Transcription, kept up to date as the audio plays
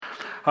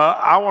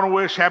I want to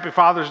wish Happy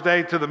Father's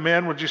Day to the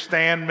men. Would you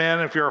stand, men,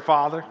 if you're a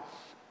father?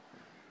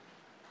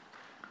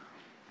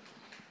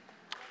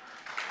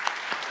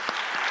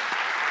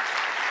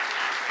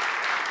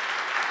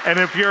 And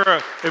if you're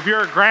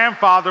a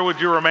grandfather, would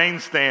you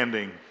remain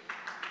standing?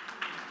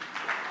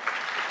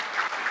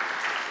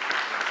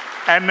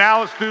 And now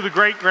let's do the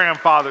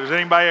great-grandfathers.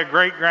 Anybody a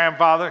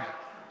great-grandfather?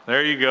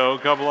 There you go, a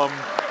couple of them.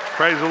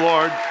 Praise the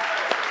Lord.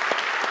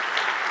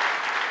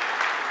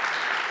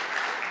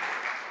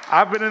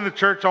 I've been in the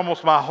church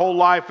almost my whole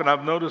life, and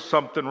I've noticed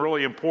something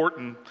really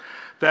important,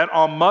 that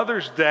on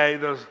Mother's Day,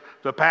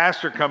 the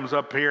pastor comes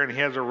up here and he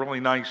has a really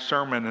nice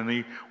sermon, and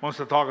he wants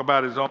to talk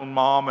about his own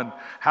mom and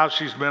how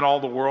she's meant all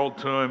the world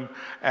to him,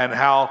 and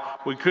how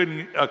we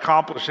couldn't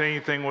accomplish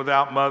anything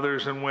without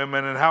mothers and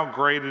women, and how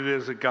great it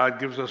is that God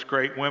gives us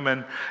great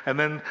women. And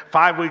then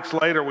 5 weeks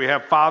later we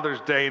have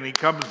Father's Day, and he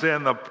comes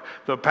in,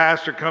 the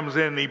pastor comes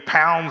in and he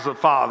pounds the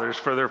fathers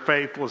for their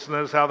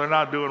faithlessness, how they're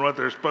not doing what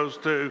they're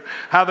supposed to,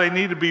 how they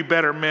need to be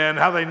better men,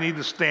 how they need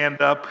to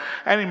stand up,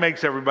 and he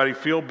makes everybody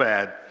feel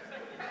bad.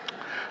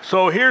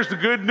 So here's the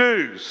good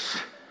news.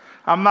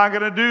 I'm not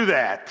going to do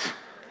that.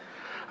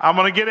 I'm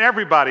going to get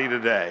everybody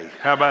today.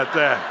 How about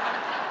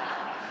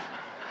that?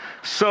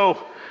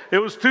 So it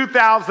was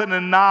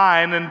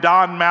 2009, and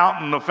Don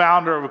Mountain, the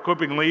founder of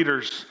Equipping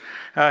Leaders,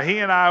 he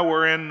and I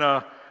were in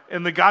the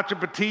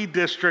Gachapati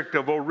district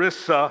of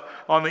Orissa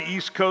on the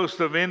east coast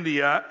of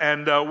India,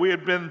 and we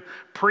had been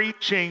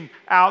preaching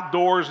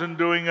outdoors and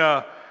doing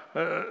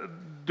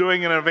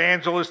an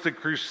evangelistic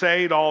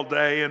crusade all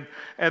day.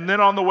 And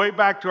then on the way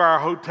back to our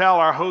hotel,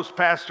 our host,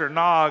 Pastor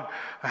Nog,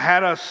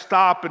 had us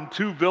stop in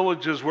two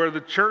villages where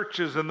the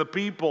churches and the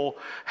people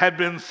had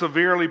been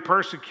severely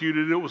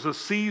persecuted. It was a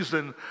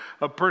season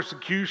of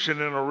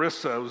persecution in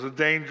Orissa. It was a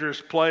dangerous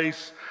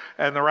place,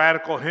 and the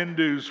radical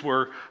Hindus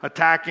were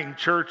attacking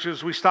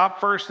churches. We stopped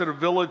first at a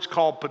village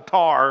called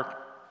Patar,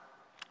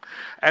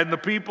 and the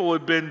people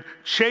had been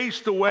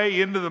chased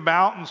away into the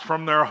mountains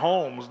from their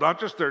homes, not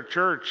just their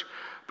church,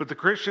 but the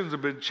Christians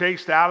have been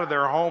chased out of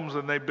their homes,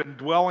 and they've been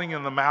dwelling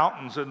in the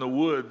mountains and the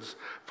woods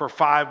for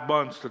 5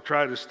 months to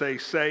try to stay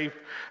safe.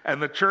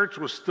 And the church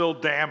was still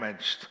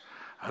damaged.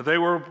 They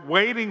were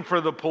waiting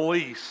for the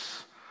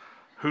police,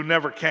 who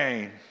never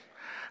came.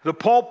 The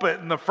pulpit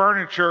and the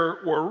furniture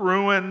were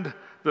ruined.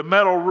 The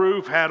metal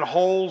roof had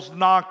holes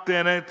knocked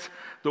in it.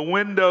 The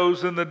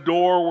windows and the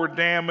door were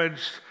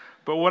damaged.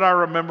 But what I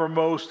remember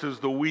most is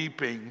the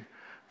weeping.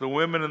 The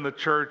women in the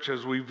church,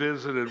 as we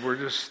visited, were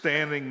just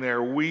standing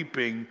there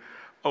weeping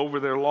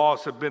over their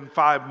loss. It had been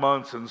 5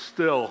 months, and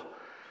still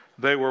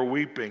they were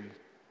weeping.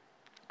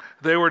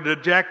 They were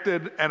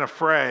dejected and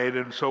afraid,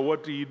 and so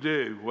what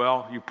do?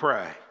 Well, you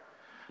pray.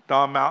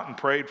 Don Mountain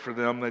prayed for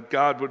them, that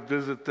God would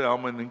visit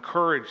them and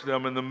encourage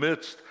them in the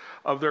midst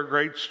of their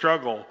great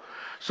struggle.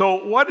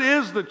 So what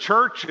is the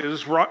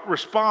church's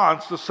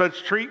response to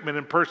such treatment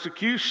and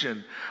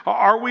persecution?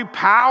 Are we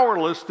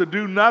powerless to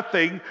do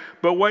nothing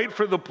but wait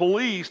for the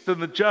police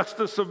and the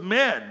justice of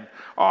men?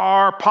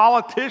 Are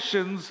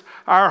politicians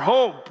our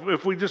hope?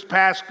 If we just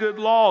pass good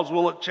laws,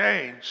 will it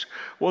change?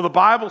 Well, the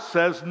Bible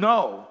says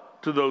no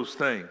to those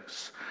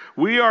things.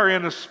 We are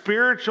in a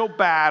spiritual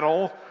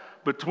battle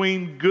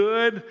between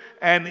good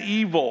and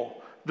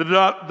evil.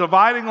 The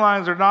dividing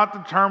lines are not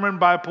determined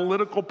by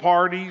political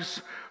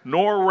parties,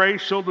 nor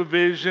racial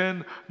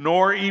division,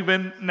 nor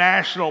even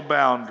national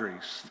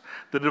boundaries.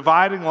 The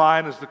dividing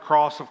line is the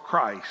cross of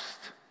Christ.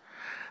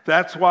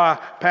 That's why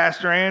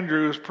Pastor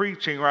Andrew is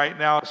preaching right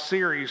now a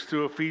series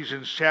through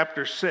Ephesians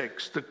chapter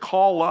 6 to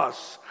call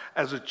us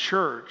as a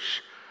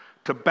church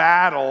to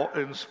battle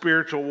in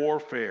spiritual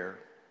warfare.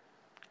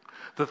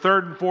 The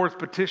third and fourth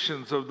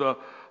petitions of the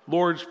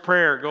Lord's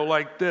Prayer go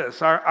like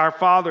this. Our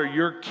Father,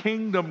 your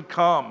kingdom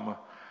come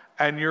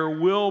and your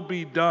will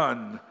be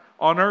done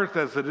on earth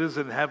as it is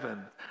in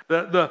heaven.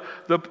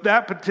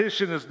 That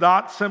petition is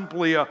not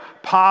simply a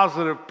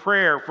positive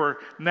prayer for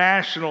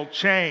national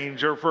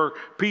change or for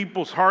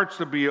people's hearts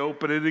to be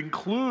open. It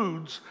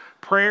includes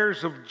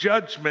prayers of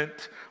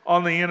judgment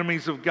on the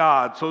enemies of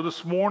God. So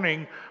this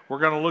morning, we're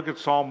going to look at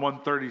Psalm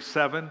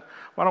 137.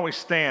 Why don't we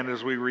stand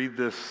as we read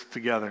this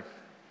together?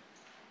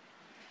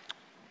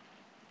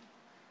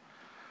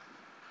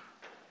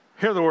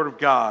 Hear the word of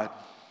God.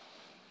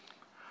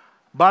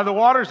 By the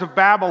waters of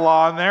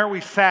Babylon, there we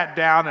sat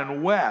down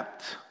and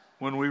wept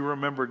when we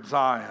remembered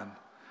Zion.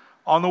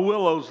 On the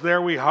willows,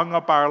 there we hung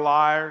up our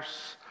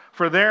lyres.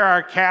 For there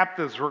our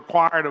captives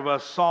required of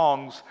us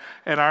songs,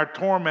 and our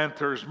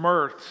tormentors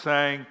mirth,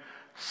 saying,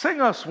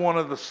 sing us one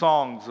of the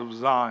songs of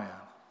Zion.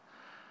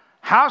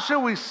 How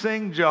shall we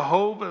sing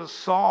Jehovah's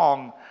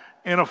song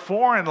in a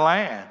foreign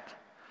land?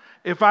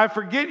 If I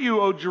forget you,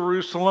 O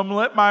Jerusalem,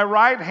 let my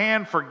right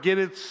hand forget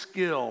its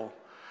skill.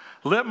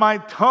 Let my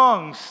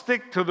tongue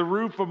stick to the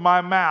roof of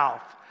my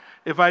mouth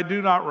if I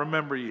do not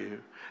remember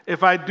you,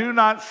 if I do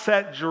not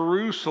set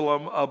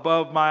Jerusalem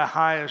above my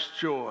highest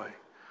joy.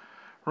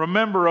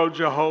 Remember, O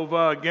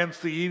Jehovah,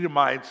 against the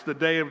Edomites, the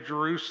day of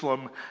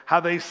Jerusalem,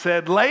 how they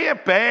said, lay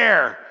it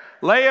bare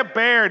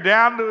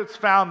down to its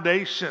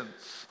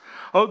foundations.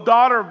 O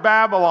daughter of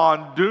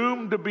Babylon,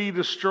 doomed to be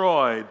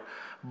destroyed,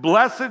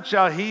 blessed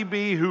shall he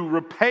be who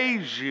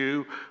repays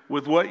you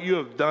with what you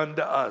have done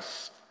to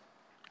us.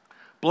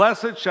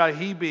 Blessed shall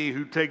he be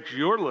who takes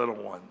your little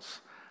ones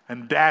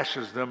and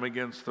dashes them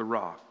against the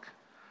rock.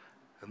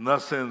 And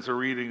thus ends the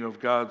reading of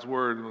God's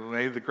word.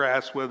 May the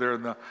grass wither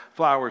and the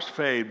flowers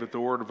fade, but the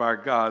word of our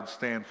God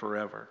stand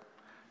forever.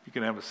 You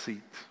can have a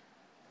seat.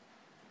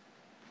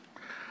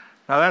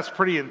 Now that's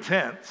pretty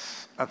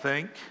intense, I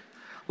think.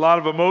 A lot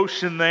of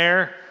emotion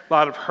there, a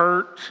lot of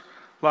hurt,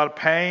 a lot of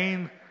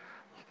pain,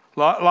 a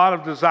lot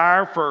of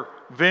desire for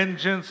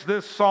vengeance.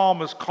 This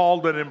psalm is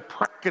called an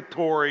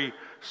imprecatory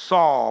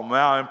psalm.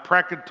 Now,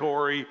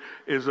 imprecatory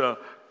is a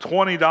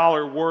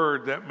 $20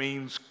 word that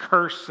means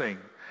cursing.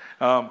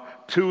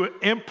 To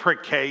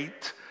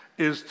imprecate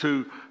is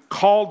to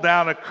call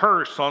down a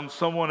curse on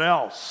someone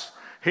else.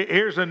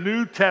 Here's a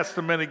New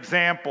Testament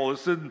example.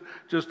 This isn't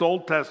just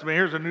Old Testament.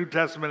 Here's a New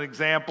Testament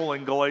example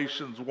in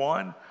Galatians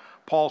 1.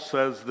 Paul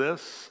says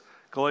this,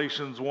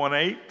 Galatians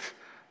 1:8.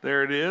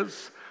 There it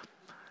is.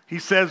 He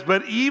says,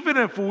 but even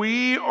if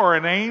we or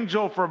an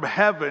angel from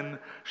heaven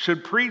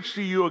should preach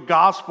to you a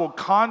gospel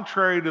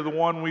contrary to the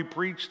one we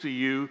preach to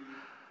you,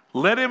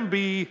 let him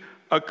be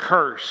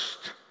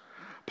accursed.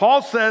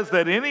 Paul says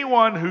that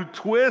anyone who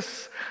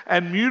twists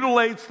and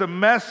mutilates the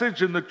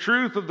message and the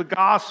truth of the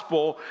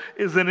gospel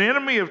is an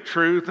enemy of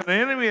truth, an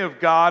enemy of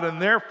God,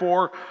 and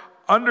therefore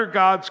under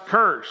God's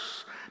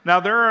curse. Now,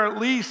 there are at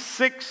least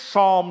 6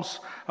 psalms,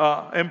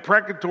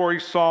 imprecatory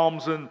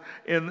psalms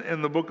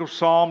in the book of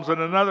Psalms, and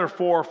another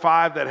 4 or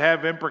 5 that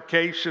have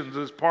imprecations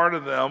as part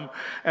of them.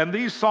 And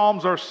these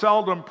psalms are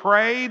seldom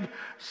prayed,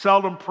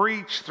 seldom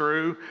preached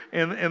through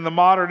in the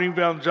modern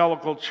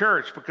evangelical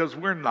church because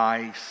we're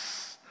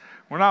nice.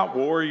 We're not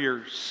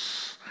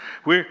warriors.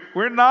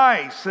 We're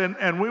nice,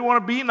 and we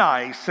want to be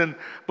nice. And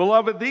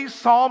beloved, these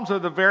psalms are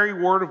the very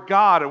word of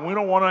God, and we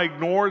don't want to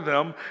ignore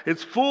them.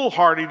 It's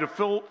foolhardy to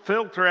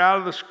filter out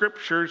of the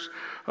scriptures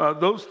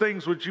those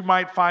things which you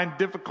might find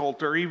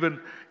difficult or even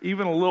a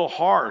little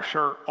harsh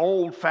or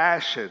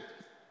old-fashioned.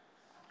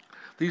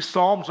 These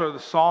psalms are the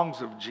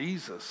songs of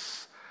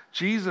Jesus.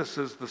 Jesus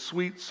is the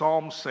sweet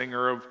psalm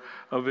singer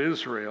of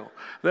Israel.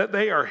 That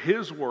they are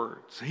his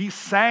words. He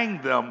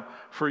sang them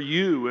for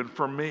you and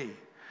for me.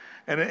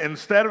 And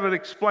instead of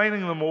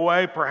explaining them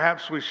away,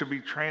 perhaps we should be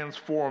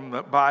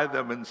transformed by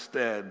them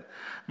instead.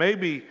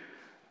 Maybe,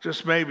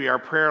 just maybe, our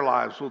prayer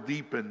lives will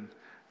deepen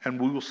and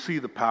we will see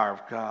the power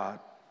of God.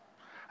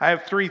 I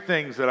have 3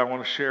 things that I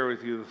want to share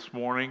with you this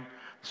morning.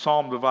 The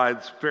psalm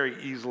divides very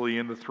easily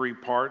into 3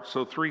 parts.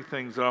 So 3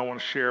 things that I want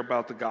to share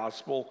about the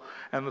gospel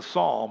and the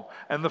psalm.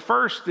 And the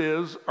first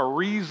is a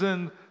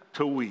reason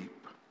to weep.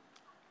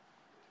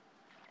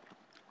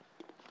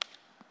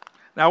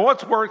 Now,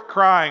 what's worth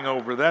crying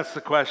over? That's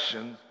the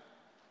question.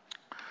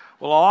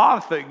 Well, a lot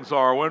of things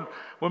are. When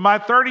my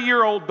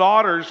 30-year-old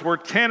daughters were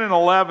 10 and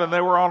 11,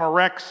 they were on a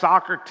rec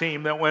soccer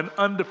team that went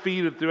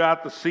undefeated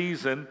throughout the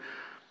season.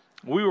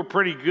 We were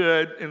pretty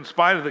good in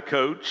spite of the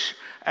coach,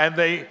 and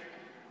that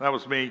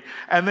was me.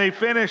 And they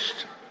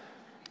finished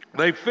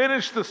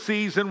the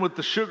season with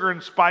the Sugar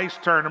and Spice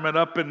tournament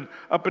up in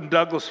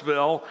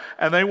Douglasville,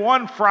 and they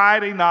won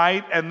Friday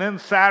night and then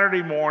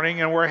Saturday morning,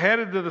 and we're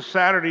headed to the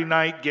Saturday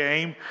night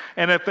game.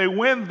 And if they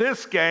win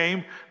this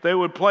game, they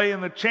would play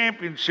in the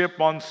championship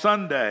on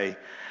Sunday.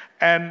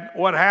 And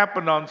what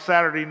happened on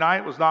Saturday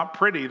night was not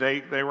pretty.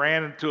 They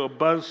ran into a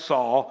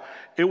buzzsaw.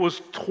 It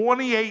was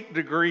 28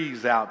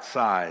 degrees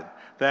outside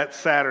that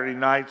Saturday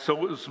night, so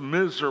it was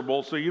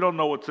miserable. So you don't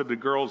know what's in the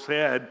girl's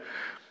head.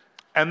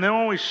 And then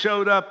when we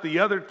showed up, the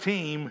other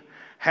team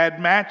had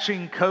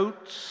matching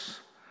coats,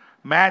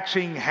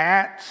 matching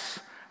hats,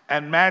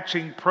 and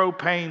matching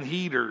propane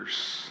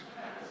heaters.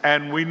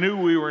 And we knew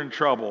we were in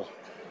trouble.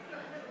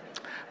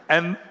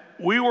 And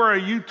we were a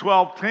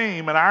U12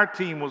 team, and our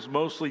team was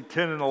mostly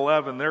 10 and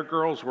 11. Their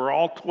girls were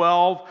all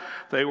 12.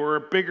 They were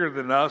bigger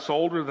than us,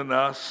 older than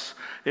us.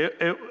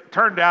 It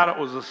turned out it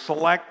was a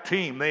select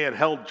team. They had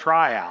held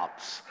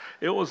tryouts.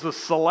 It was a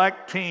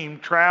select team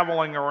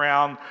traveling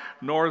around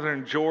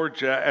northern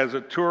Georgia as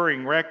a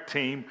touring rec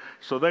team,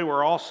 so they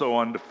were also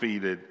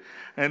undefeated.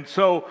 And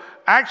so,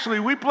 actually,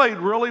 we played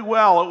really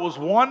well. It was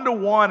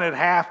 1-1 at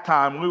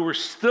halftime. We were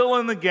still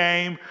in the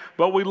game,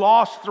 but we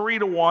lost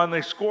 3-1.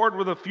 They scored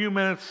with a few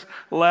minutes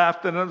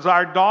left, and it was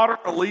our daughter,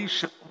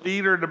 Alicia, the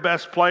leader, the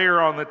best player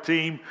on the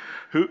team,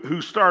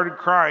 who started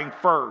crying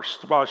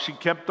first while she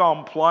kept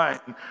on playing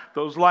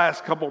those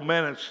last couple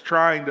minutes,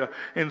 trying to,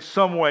 in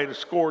some way, to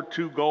score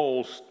 2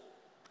 goals.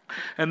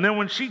 And then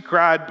when she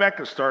cried,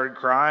 Becca started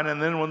crying, and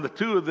then when the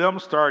 2 of them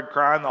started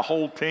crying, the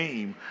whole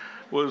team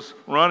was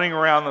running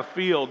around the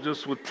field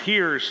just with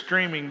tears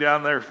streaming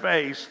down their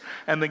face,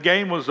 and the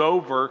game was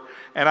over,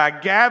 and I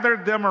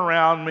gathered them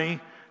around me,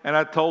 and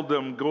I told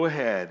them, go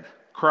ahead,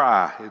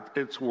 cry,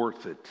 it's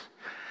worth it.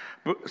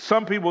 But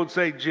some people would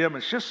say, Jim,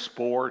 it's just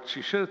sports.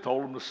 You should have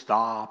told them to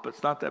stop.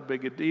 It's not that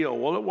big a deal.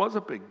 Well, it was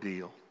a big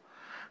deal.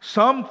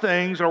 Some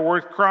things are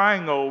worth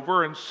crying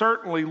over, and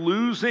certainly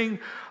losing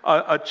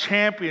a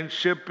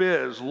championship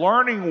is.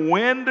 Learning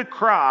when to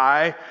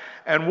cry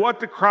and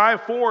what to cry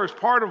for is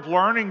part of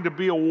learning to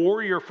be a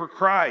warrior for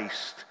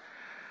Christ.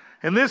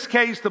 In this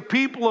case, the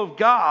people of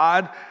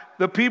God,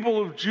 the people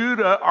of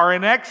Judah, are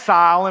in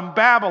exile in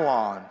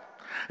Babylon.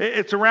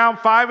 It's around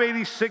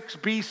 586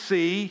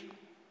 BC.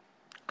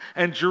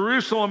 And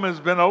Jerusalem has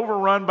been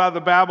overrun by the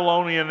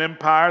Babylonian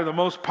Empire, the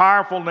most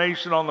powerful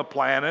nation on the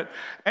planet.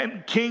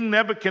 And King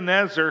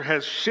Nebuchadnezzar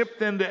has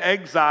shipped into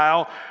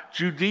exile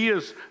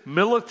Judea's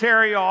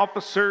military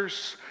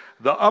officers,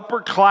 the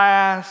upper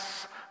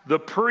class, the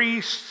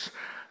priests,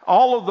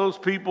 all of those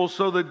people,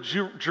 so that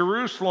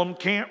Jerusalem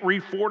can't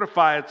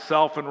refortify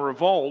itself and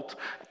revolt.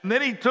 And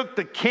then he took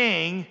the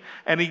king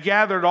and he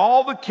gathered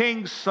all the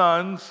king's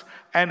sons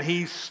and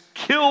he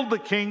killed the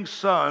king's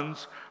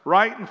sons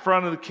right in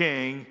front of the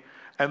king,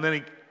 and then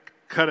he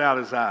cut out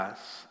his eyes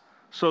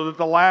so that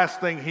the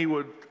last thing he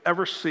would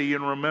ever see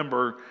and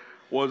remember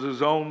was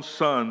his own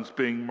sons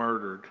being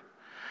murdered.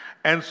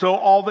 And so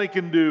all they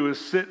can do is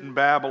sit in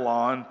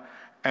Babylon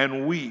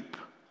and weep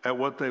at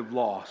what they've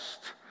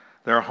lost.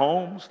 Their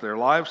homes, their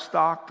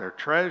livestock, their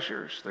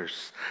treasures,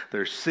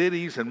 their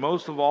cities, and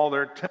most of all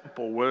their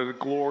temple where the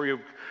glory of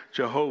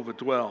Jehovah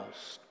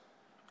dwells.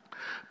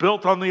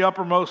 Built on the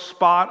uppermost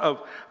spot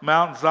of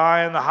Mount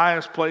Zion, the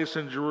highest place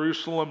in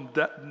Jerusalem,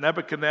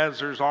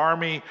 Nebuchadnezzar's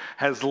army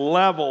has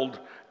leveled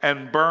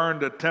and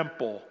burned a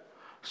temple.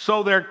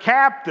 So their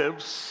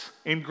captives,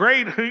 in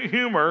great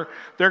humor,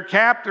 their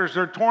captors,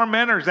 their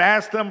tormentors,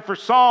 ask them for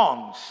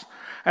songs.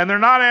 And they're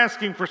not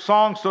asking for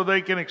songs so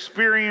they can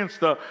experience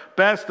the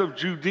best of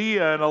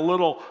Judea in a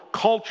little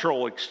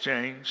cultural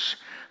exchange.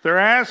 They're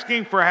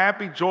asking for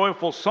happy,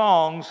 joyful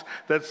songs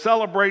that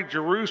celebrate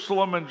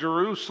Jerusalem and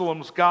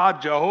Jerusalem's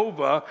God,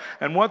 Jehovah.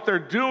 And what they're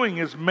doing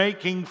is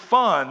making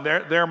fun.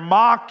 They're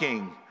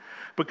mocking.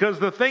 Because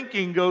the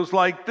thinking goes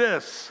like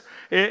this.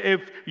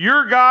 If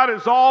your God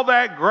is all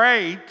that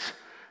great,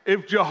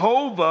 if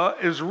Jehovah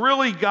is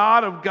really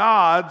God of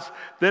gods,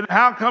 then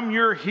how come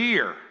you're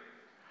here?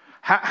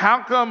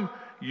 How come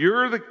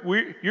you're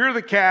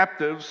the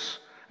captives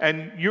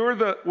and we're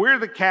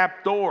the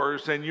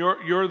captors and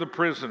you're the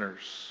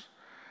prisoners?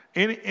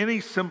 Any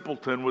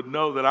simpleton would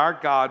know that our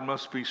God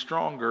must be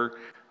stronger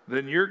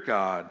than your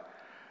God.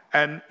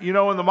 And in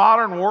the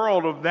modern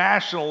world of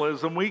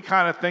nationalism, we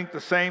kind of think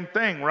the same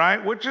thing,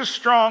 right? Which is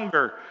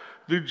stronger,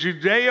 the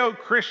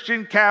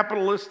Judeo-Christian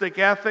capitalistic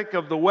ethic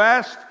of the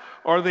West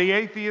or the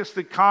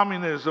atheistic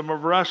communism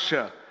of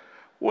Russia?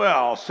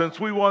 Well, since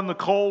we won the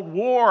Cold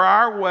War,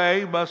 our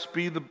way must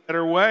be the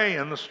better way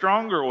and the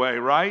stronger way,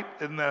 right?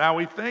 Isn't that how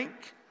we think?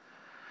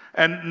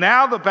 And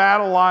now the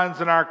battle lines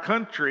in our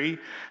country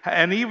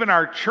and even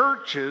our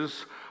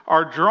churches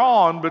are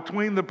drawn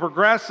between the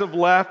progressive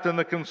left and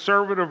the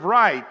conservative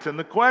right. And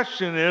the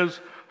question is,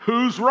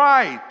 who's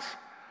right?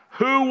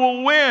 Who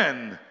will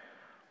win?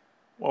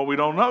 Well, we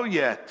don't know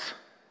yet.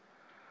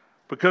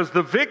 Because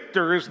the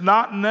victor is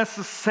not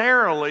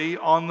necessarily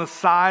on the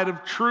side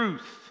of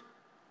truth.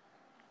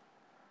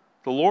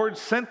 The Lord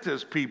sent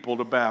his people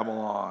to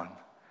Babylon.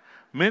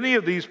 Many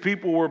of these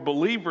people were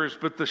believers,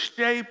 but the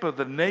shape of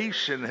the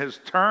nation has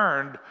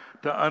turned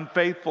to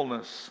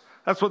unfaithfulness.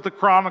 That's what the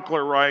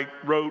chronicler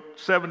wrote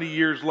 70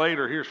 years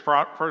later. Here's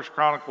 1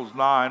 Chronicles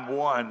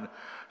 9:1.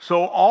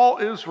 So all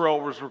Israel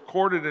was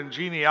recorded in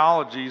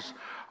genealogies,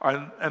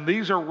 and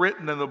these are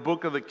written in the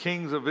book of the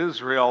kings of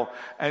Israel.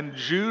 And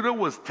Judah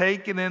was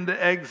taken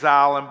into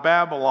exile in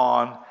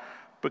Babylon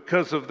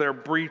because of their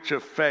breach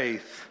of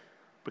faith,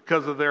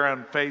 because of their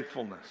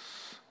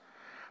unfaithfulness.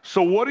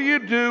 So what do you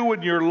do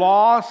when you're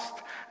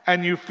lost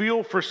and you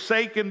feel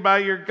forsaken by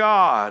your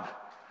God?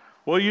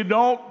 Well, you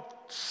don't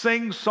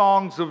sing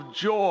songs of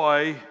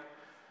joy,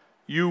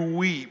 you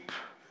weep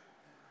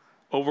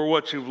over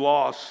what you've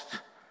lost.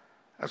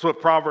 That's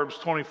what Proverbs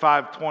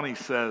 25:20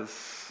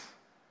 says.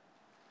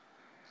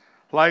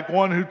 Like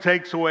one who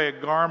takes away a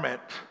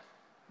garment.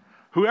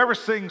 Whoever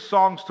sings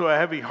songs to a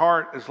heavy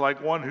heart is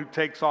like one who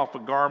takes off a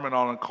garment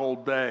on a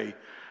cold day,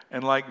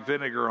 and like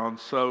vinegar on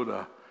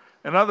soda.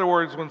 In other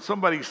words, when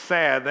somebody's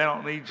sad, they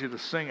don't need you to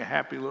sing a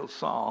happy little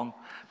song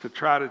to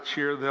try to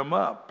cheer them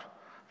up.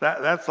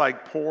 That's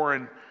like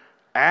pouring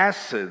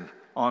acid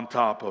on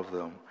top of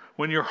them.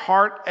 When your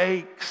heart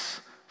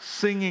aches,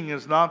 singing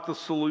is not the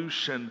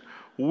solution.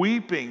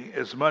 Weeping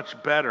is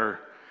much better,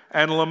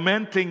 and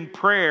lamenting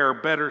prayer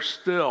better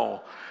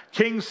still.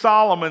 King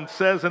Solomon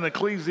says in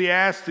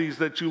Ecclesiastes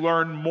that you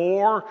learn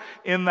more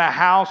in the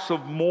house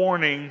of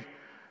mourning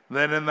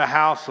than in the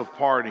house of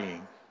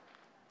partying.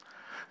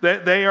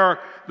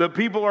 The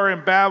people are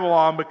in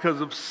Babylon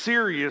because of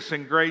serious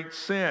and great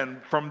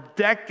sin from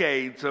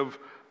decades of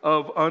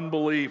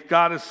unbelief.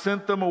 God has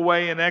sent them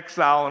away in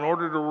exile in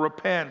order to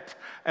repent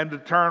and to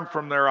turn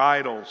from their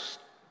idols.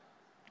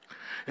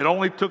 It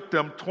only took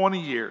them 20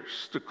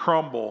 years to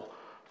crumble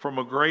from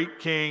a great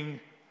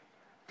king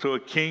to a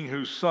king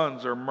whose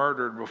sons are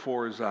murdered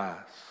before his eyes.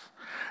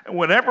 And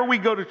whenever we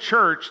go to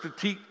church to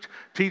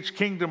teach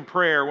kingdom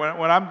prayer,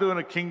 when I'm doing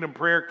a kingdom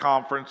prayer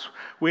conference,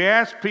 we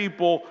ask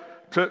people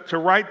to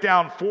write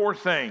down 4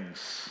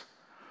 things.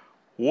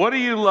 What do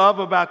you love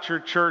about your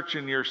church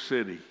and your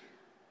city?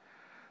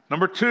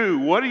 Number 2,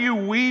 what do you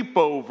weep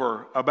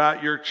over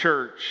about your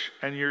church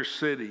and your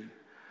city?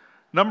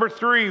 Number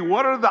 3,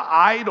 what are the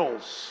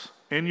idols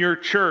in your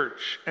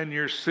church and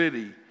your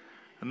city?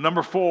 And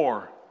number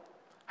 4,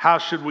 how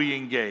should we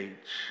engage?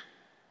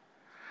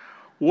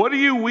 What do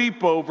you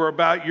weep over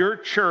about your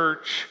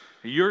church,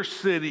 your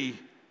city,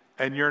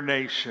 and your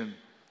nation?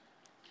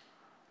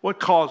 What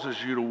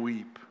causes you to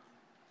weep?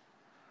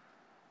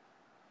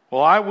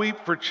 Well, I weep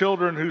for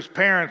children whose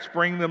parents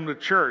bring them to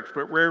church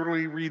but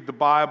rarely read the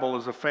Bible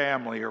as a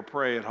family or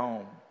pray at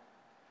home.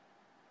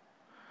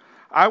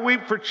 I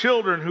weep for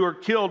children who are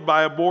killed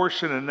by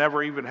abortion and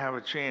never even have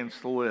a chance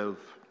to live.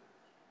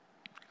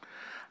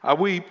 I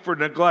weep for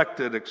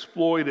neglected,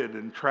 exploited,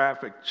 and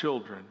trafficked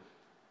children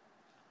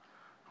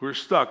who are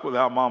stuck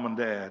without mom and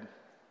dad.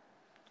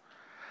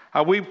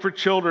 I weep for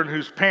children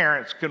whose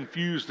parents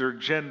confuse their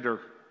gender.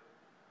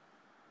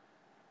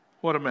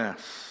 What a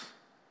mess.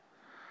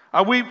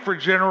 I weep for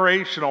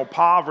generational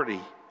poverty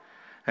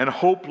and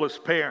hopeless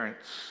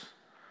parents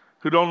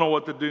who don't know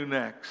what to do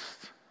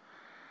next.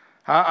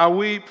 I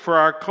weep for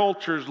our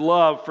culture's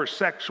love for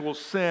sexual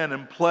sin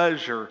and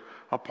pleasure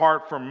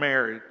apart from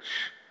marriage.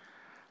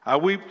 I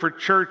weep for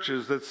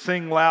churches that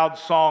sing loud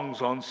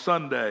songs on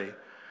Sunday,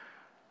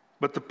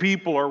 but the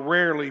people are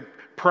rarely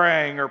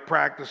praying or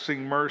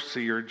practicing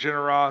mercy or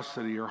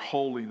generosity or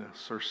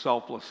holiness or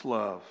selfless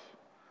love.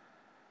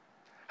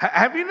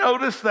 Have you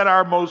noticed that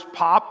our most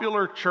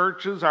popular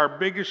churches, our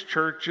biggest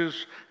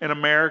churches in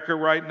America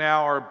right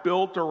now, are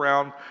built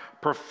around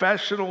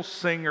professional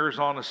singers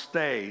on a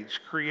stage,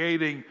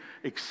 creating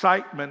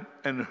excitement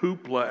and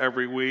hoopla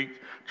every week,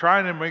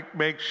 trying to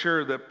make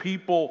sure that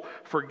people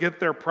forget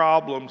their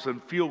problems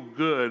and feel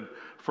good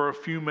for a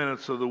few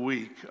minutes of the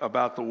week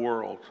about the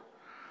world?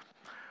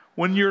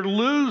 When you're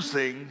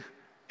losing,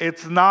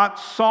 it's not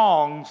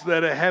songs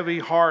that a heavy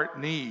heart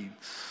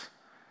needs.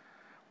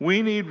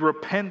 We need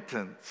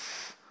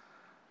repentance.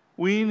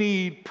 We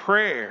need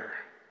prayer.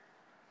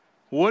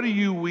 What do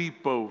you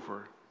weep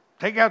over?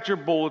 Take out your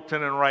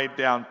bulletin and write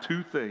down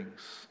 2 things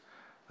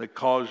that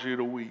cause you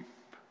to weep.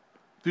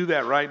 Do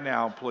that right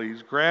now,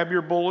 please. Grab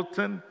your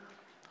bulletin.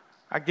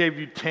 I gave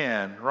you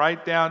 10.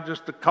 Write down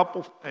just a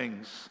couple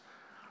things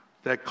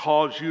that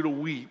cause you to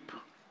weep.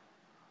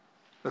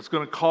 That's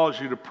going to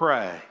cause you to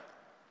pray.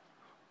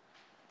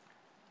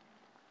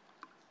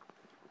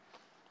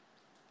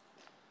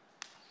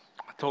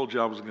 I told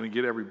you I was going to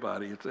get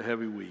everybody. It's a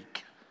heavy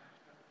week.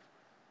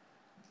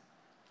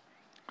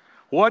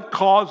 What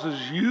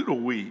causes you to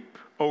weep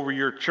over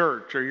your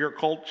church or your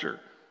culture?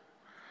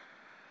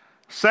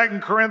 2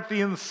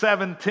 Corinthians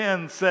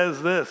 7:10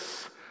 says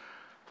this: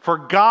 "For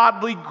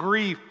godly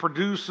grief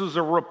produces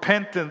a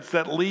repentance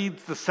that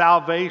leads to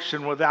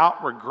salvation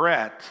without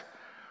regret,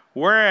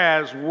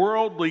 whereas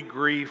worldly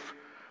grief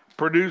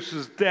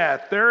produces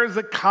death. There is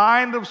a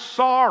kind of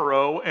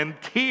sorrow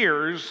and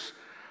tears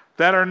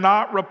that are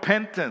not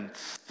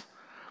repentance."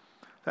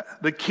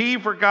 The key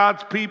for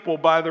God's people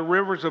by the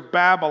rivers of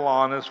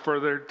Babylon is for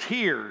their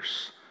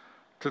tears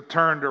to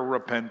turn to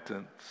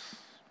repentance.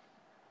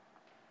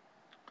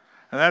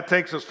 And that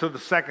takes us to the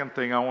second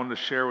thing I wanted to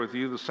share with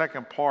you, the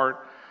second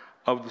part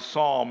of the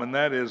psalm, and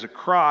that is a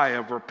cry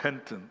of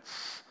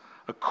repentance.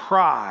 A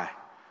cry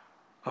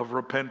of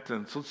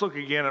repentance. Let's look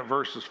again at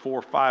verses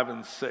 4, 5,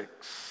 and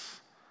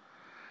 6.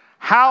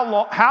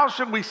 How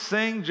should we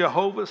sing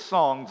Jehovah's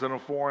songs in a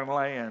foreign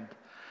land?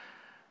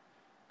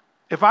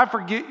 If I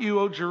forget you,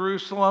 O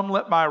Jerusalem,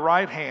 let my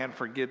right hand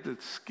forget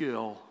its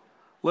skill.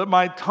 Let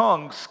my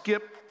tongue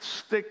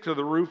stick to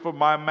the roof of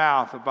my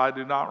mouth if I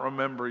do not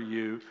remember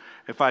you,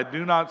 if I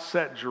do not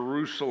set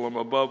Jerusalem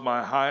above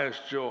my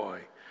highest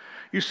joy.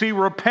 You see,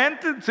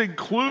 repentance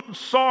includes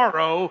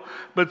sorrow,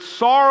 but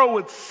sorrow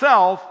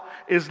itself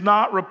is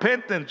not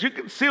repentance. You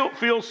can still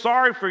feel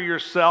sorry for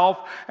yourself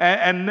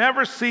and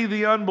never see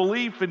the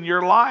unbelief in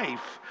your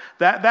life.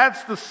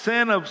 That's the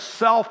sin of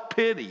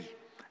self-pity.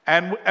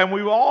 And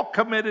we've all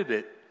committed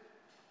it.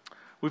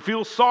 We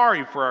feel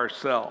sorry for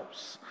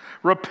ourselves.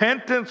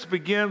 Repentance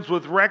begins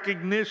with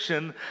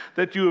recognition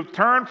that you have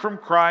turned from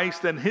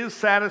Christ and His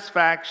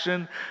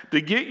satisfaction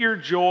to get your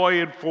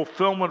joy and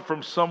fulfillment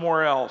from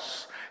somewhere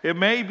else. It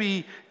may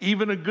be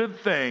even a good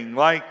thing,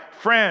 like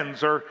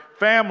friends or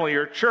family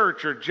or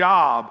church or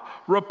job.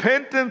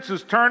 Repentance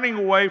is turning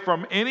away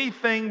from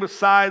anything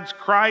besides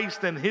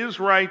Christ and His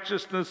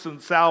righteousness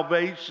and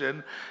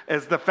salvation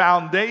as the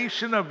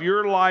foundation of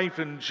your life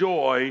and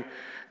joy,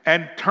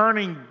 and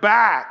turning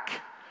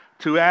back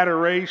to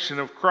adoration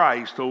of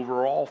Christ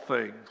over all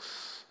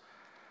things.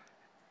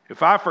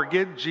 If I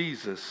forget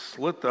Jesus,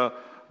 let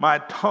my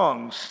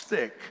tongue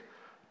stick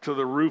to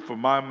the roof of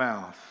my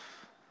mouth.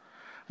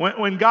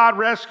 When God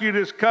rescued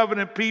his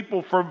covenant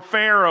people from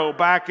Pharaoh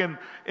back in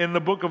the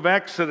book of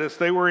Exodus,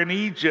 they were in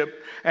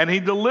Egypt, and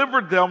he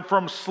delivered them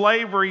from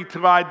slavery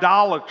to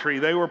idolatry.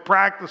 They were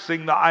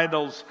practicing the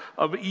idols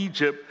of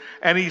Egypt,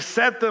 and he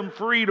set them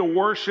free to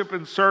worship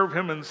and serve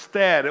him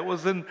instead. It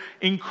was an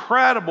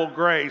incredible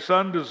grace,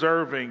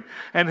 undeserving.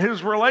 And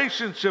his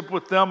relationship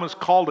with them is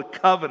called a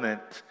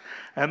covenant.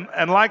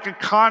 And like a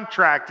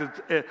contract,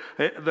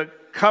 the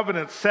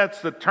covenant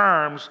sets the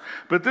terms,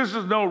 but this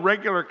is no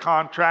regular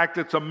contract.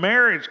 It's a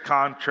marriage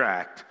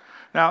contract.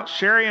 Now,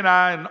 Sherry and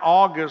I in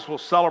August will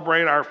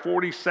celebrate our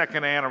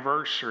 42nd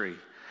anniversary.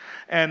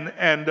 And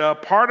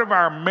part of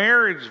our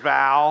marriage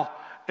vow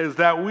is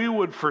that we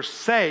would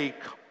forsake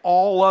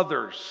all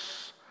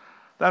others.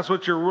 That's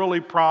what you're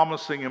really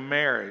promising in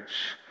marriage.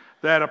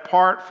 That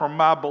apart from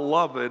my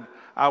beloved,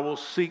 I will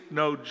seek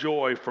no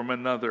joy from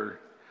another.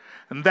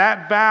 And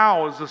that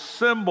vow is a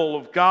symbol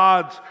of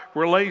God's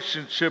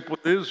relationship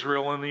with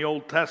Israel in the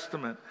Old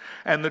Testament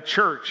and the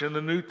church in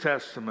the New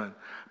Testament.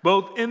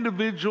 Both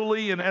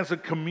individually and as a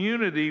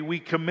community, we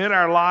commit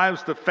our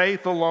lives to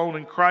faith alone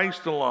and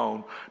Christ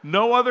alone.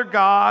 No other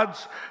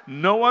gods,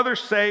 no other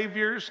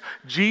saviors.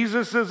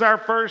 Jesus is our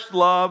first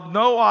love.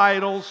 No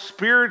idols,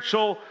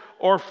 spiritual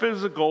or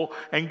physical.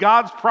 And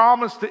God's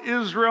promise to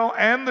Israel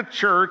and the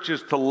church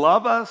is to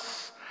love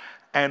us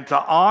and to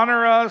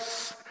honor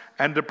us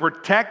and to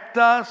protect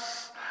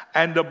us,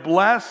 and to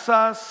bless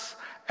us,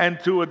 and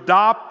to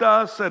adopt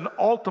us, and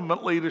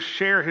ultimately to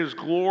share his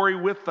glory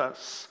with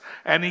us.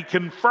 And he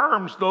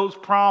confirms those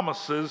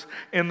promises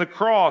in the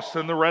cross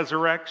and the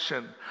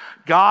resurrection.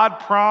 God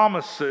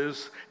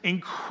promises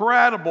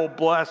incredible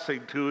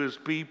blessing to his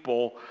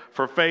people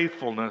for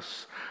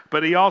faithfulness,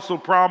 but he also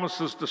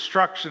promises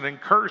destruction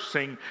and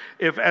cursing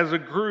if as a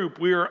group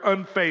we are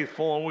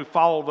unfaithful and we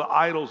follow the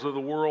idols of the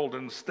world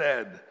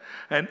instead.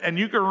 And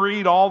you can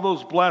read all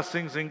those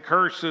blessings and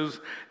curses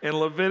in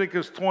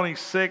Leviticus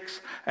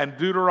 26 and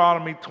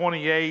Deuteronomy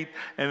 28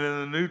 and in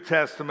the New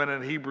Testament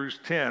in Hebrews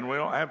 10. We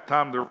don't have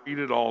time to read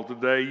it all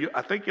today.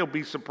 I think you'll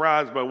be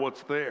surprised by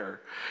what's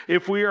there.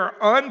 If we are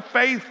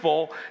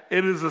unfaithful,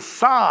 it is a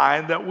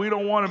sign that we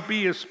don't want to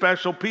be as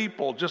special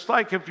people. Just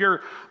like if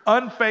you're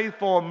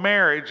unfaithful in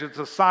marriage, it's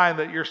a sign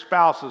that your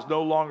spouse is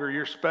no longer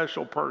your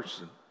special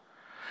person.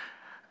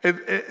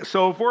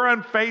 So if we're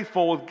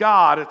unfaithful with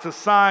God, it's a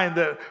sign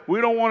that we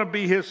don't want to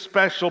be his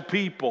special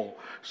people.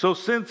 So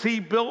since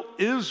he built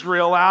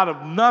Israel out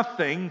of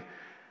nothing,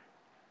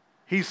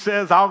 he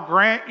says, I'll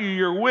grant you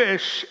your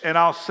wish and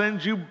I'll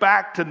send you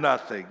back to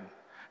nothing.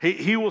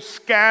 He will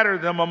scatter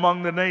them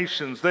among the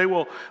nations. They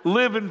will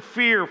live in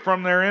fear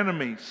from their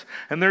enemies,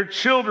 and their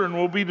children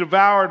will be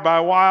devoured by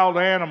wild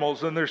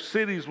animals, and their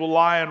cities will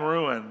lie in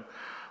ruin.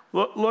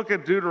 Look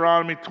at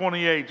Deuteronomy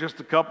 28, just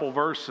a couple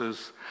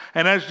verses.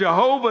 And as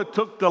Jehovah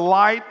took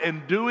delight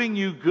in doing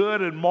you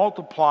good and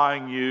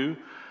multiplying you,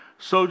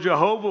 so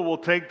Jehovah will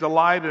take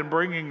delight in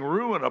bringing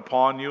ruin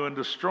upon you and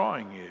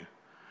destroying you.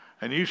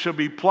 And you shall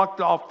be plucked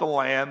off the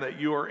land that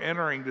you are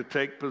entering to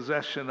take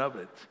possession of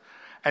it.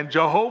 And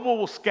Jehovah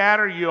will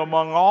scatter you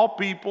among all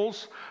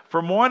peoples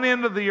from one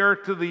end of the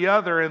earth to the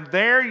other, and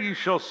there you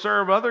shall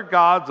serve other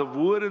gods of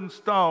wood and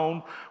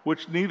stone,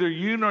 which neither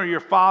you nor your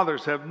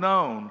fathers have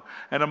known.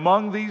 And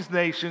among these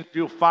nations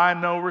you'll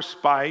find no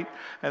respite,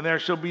 and there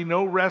shall be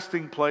no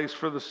resting place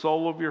for the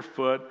sole of your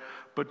foot.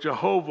 But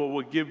Jehovah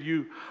will give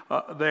you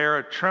there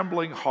a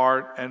trembling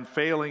heart and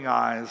failing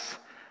eyes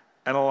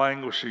and a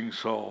languishing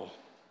soul.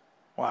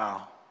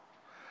 Wow.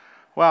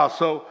 Wow,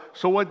 so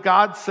what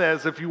God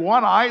says, if you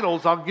want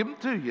idols, I'll give them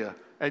to you.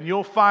 And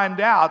you'll find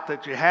out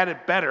that you had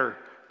it better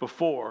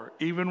before,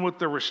 even with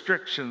the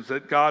restrictions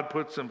that God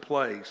puts in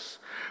place.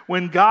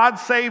 When God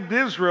saved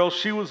Israel,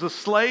 she was a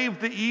slave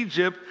to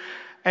Egypt.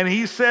 And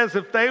he says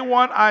if they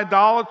want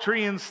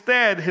idolatry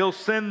instead, he'll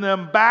send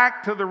them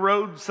back to the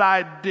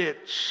roadside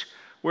ditch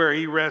where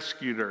he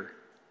rescued her.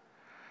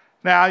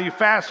 Now, you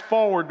fast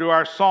forward to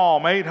our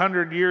psalm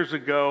 800 years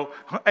ago,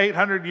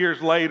 800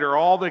 years later,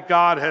 all that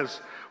God has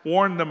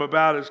warned them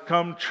about has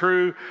come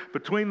true.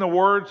 Between the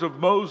words of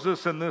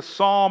Moses and this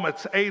psalm,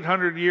 it's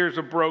 800 years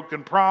of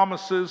broken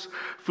promises,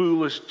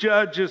 foolish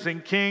judges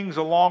and kings,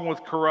 along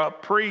with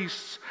corrupt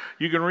priests.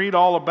 You can read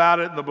all about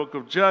it in the book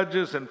of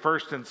Judges and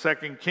 1st and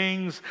 2nd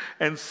Kings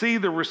and see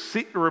the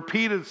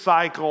repeated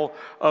cycle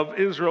of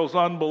Israel's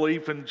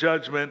unbelief and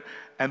judgment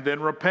and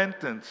then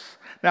repentance.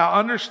 Now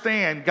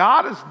understand,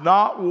 God is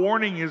not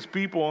warning his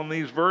people in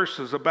these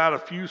verses about a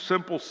few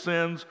simple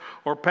sins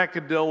or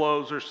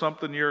peccadillos or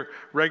something you're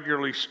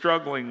regularly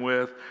struggling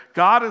with.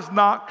 God is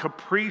not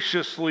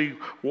capriciously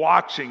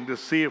watching to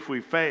see if we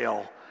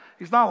fail.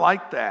 He's not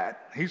like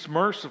that. He's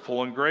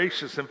merciful and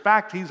gracious. In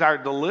fact, he's our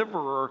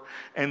deliverer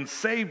and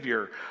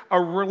savior. A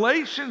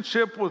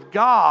relationship with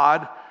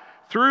God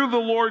through the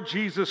Lord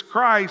Jesus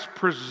Christ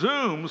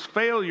presumes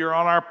failure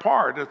on our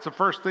part. It's the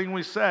first thing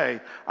we say.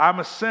 I'm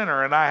a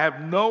sinner and I have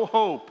no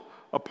hope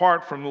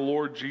apart from the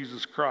Lord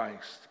Jesus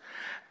Christ.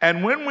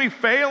 And when we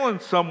fail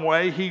in some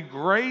way, he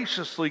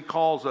graciously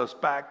calls us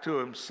back to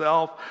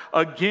himself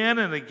again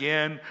and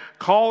again,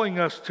 calling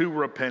us to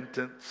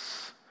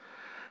repentance.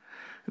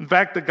 In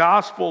fact, the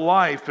gospel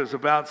life is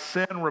about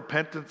sin,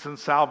 repentance, and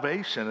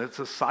salvation. It's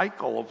a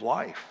cycle of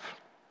life.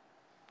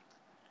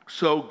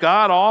 So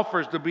God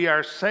offers to be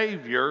our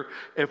Savior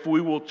if we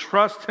will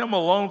trust Him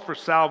alone for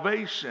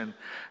salvation.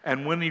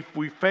 And when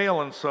we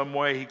fail in some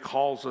way, He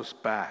calls us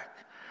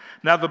back.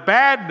 Now, the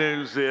bad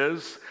news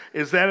is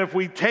that if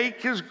we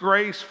take His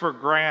grace for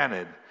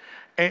granted,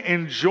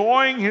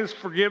 enjoying His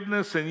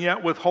forgiveness and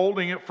yet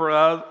withholding it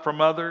from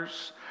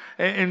others,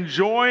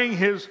 enjoying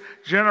His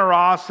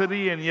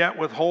generosity and yet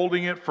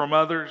withholding it from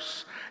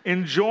others,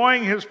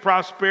 enjoying His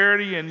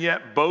prosperity and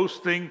yet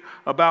boasting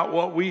about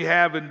what we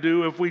have and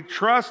do, if we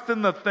trust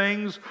in the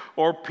things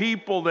or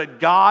people that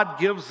God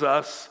gives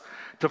us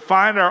to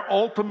find our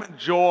ultimate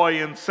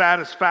joy and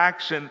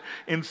satisfaction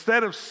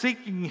instead of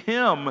seeking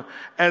Him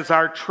as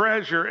our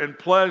treasure and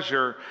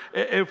pleasure,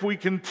 if we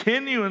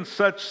continue in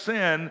such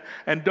sin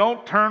and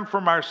don't turn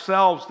from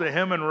ourselves to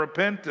Him in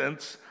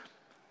repentance,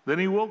 then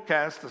He will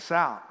cast us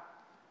out.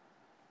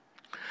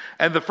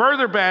 And the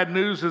further bad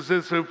news is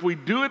this: if we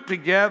do it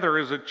together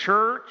as a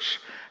church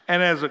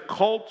and as a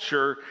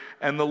culture,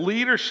 and the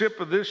leadership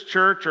of this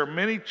church or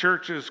many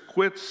churches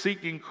quit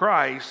seeking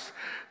Christ,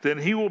 then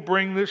He will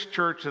bring this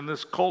church and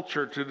this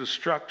culture to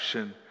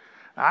destruction.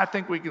 I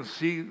think we can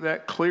see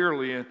that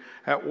clearly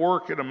at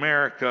work in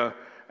America,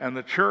 and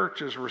the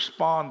church is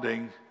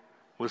responding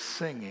with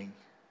singing.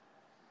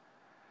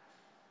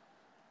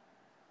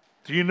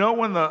 Do you know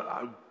when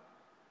the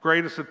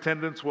greatest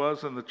attendance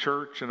was in the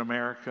church in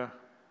America?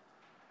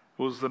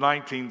 It was the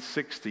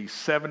 1960s.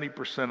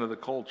 70% of the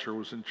culture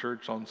was in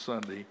church on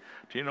Sunday.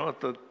 Do you know what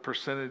the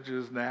percentage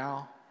is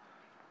now?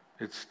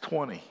 It's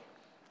 20.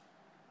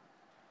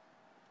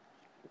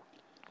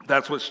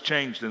 That's what's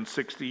changed in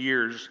 60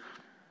 years.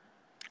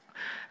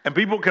 And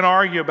people can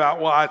argue about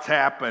why it's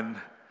happened,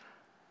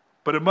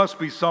 but it must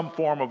be some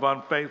form of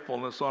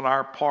unfaithfulness on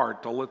our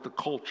part to let the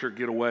culture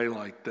get away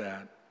like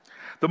that.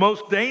 The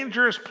most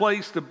dangerous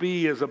place to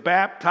be is a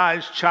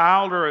baptized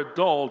child or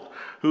adult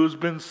who's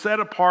been set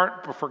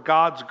apart for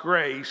God's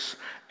grace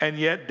and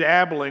yet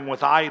dabbling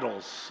with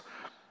idols.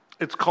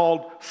 It's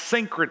called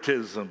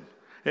syncretism,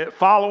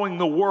 following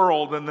the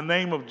world in the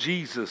name of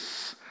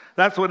Jesus.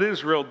 That's what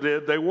Israel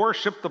did. They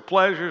worshiped the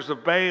pleasures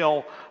of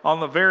Baal on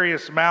the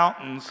various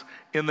mountains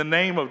in the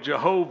name of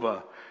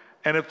Jehovah.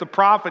 And if the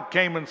prophet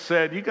came and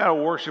said, "You got to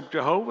worship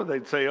Jehovah,"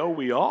 they'd say, "Oh,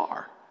 we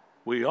are.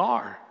 We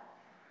are."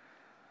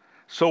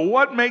 So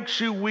what makes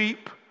you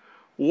weep?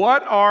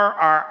 What are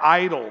our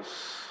idols?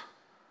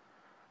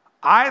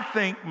 I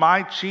think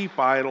my chief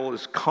idol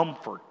is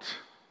comfort.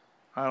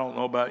 I don't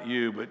know about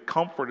you, but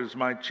comfort is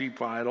my chief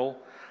idol.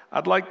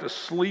 I'd like to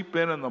sleep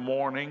in the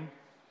morning,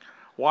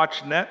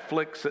 watch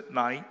Netflix at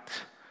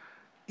night,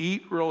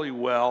 eat really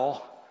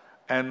well,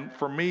 and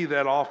for me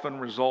that often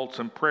results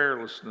in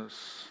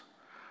prayerlessness.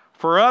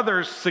 For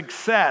others,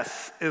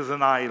 success is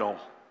an idol.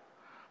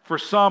 For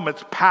some,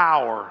 it's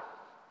power.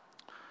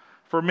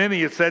 For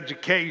many, it's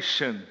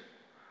education.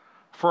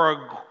 For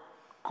a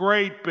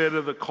great bit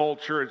of the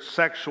culture, it's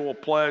sexual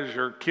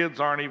pleasure. Kids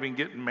aren't even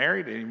getting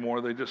married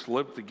anymore. They just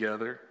live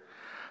together.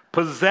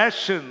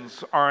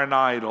 Possessions are an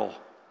idol.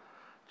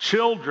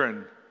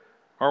 Children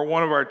are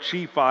one of our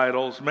chief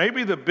idols.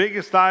 Maybe the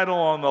biggest idol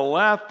on the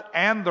left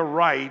and the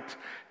right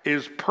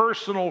is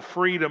personal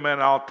freedom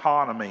and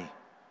autonomy.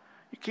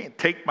 You can't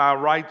take my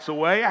rights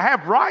away. I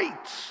have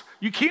rights.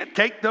 You can't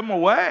take them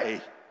away.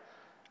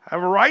 I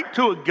have a right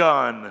to a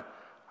gun.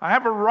 I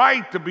have a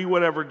right to be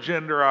whatever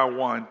gender I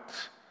want.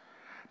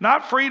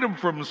 Not freedom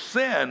from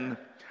sin,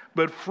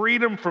 but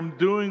freedom from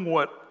doing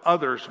what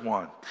others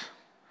want.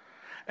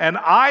 An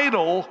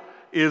idol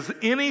is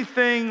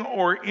anything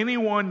or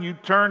anyone you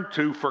turn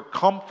to for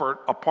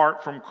comfort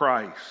apart from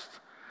Christ.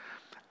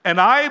 An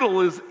idol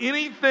is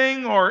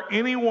anything or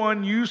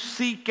anyone you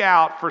seek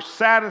out for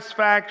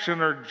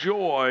satisfaction or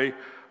joy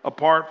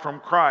apart from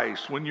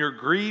Christ. When you're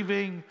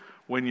grieving,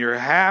 when you're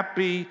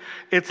happy,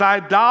 it's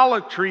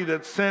idolatry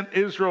that sent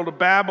Israel to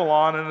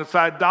Babylon, and it's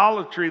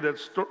idolatry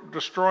that's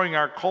destroying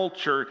our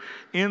culture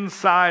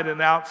inside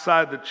and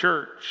outside the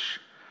church.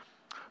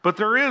 But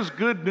there is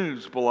good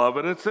news,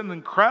 beloved. It's an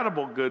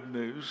incredible good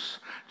news.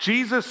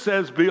 Jesus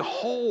says,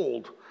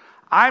 "Behold,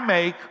 I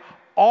make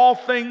all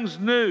things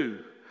new."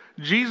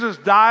 Jesus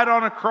died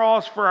on a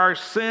cross for our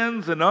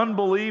sins and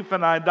unbelief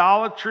and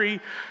idolatry.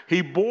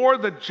 He bore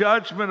the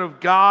judgment of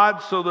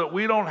God so that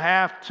we don't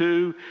have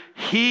to.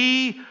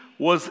 He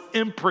was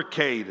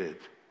imprecated.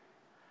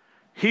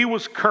 He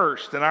was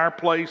cursed in our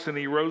place, and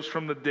He rose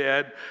from the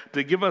dead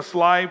to give us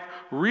life,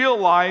 real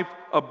life,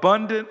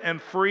 abundant and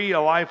free,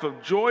 a life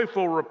of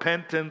joyful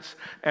repentance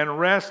and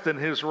rest in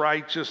His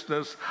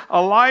righteousness,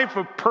 a life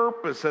of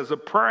purpose as a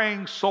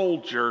praying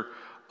soldier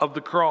of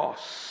the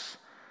cross.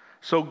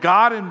 So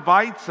God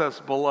invites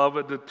us,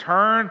 beloved, to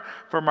turn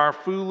from our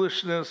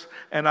foolishness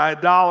and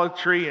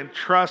idolatry and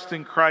trust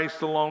in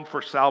Christ alone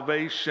for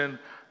salvation,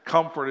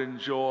 comfort, and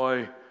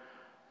joy,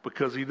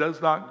 because He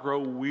does not grow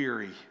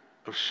weary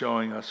of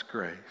showing us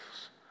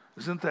grace.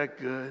 Isn't that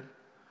good?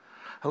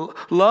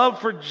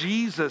 Love for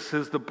Jesus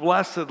is the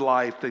blessed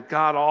life that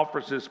God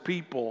offers his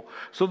people.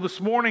 So this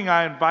morning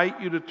I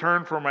invite you to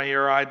turn from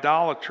your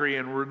idolatry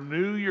and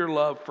renew your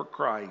love for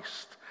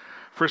Christ.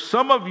 For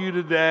some of you,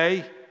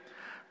 today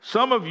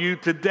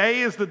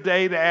is the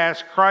day to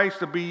ask Christ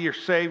to be your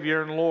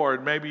Savior and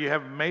Lord. Maybe you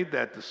haven't made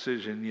that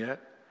decision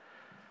yet.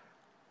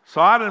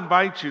 So I'd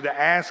invite you to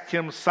ask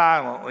him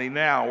silently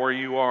now where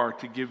you are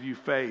to give you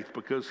faith,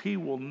 because he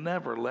will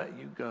never let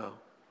you go.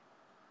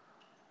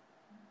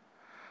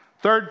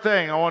 Third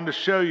thing I wanted to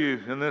show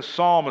you in this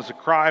psalm is a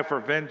cry for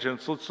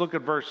vengeance. Let's look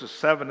at verses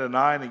 7 to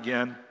 9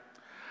 again.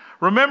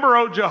 Remember,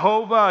 O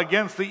Jehovah,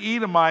 against the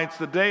Edomites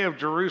the day of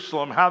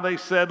Jerusalem, how they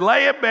said,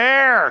 lay it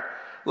bare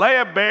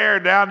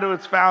down to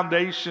its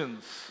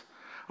foundations.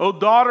 O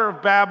daughter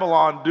of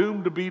Babylon,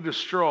 doomed to be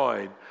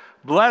destroyed.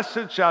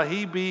 Blessed shall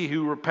he be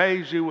who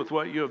repays you with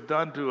what you have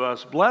done to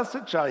us.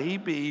 Blessed shall he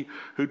be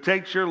who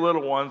takes your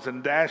little ones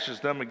and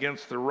dashes them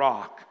against the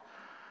rock.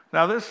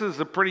 Now this is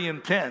a pretty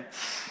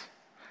intense.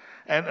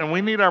 And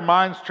we need our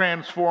minds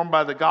transformed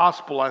by the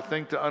gospel, I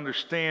think, to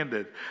understand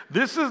it.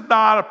 This is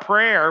not a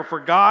prayer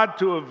for God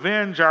to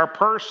avenge our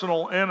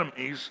personal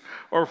enemies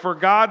or for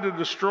God to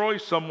destroy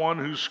someone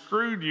who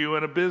screwed you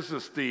in a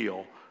business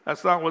deal.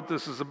 That's not what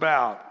this is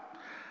about.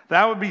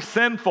 That would be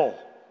sinful.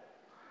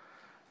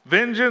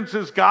 Vengeance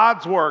is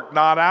God's work,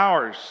 not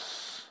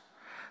ours.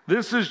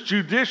 This is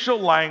judicial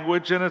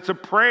language, and it's a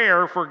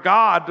prayer for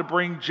God to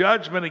bring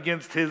judgment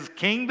against his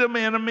kingdom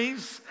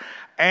enemies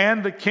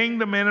and the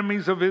kingdom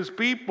enemies of his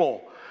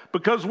people.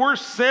 Because we're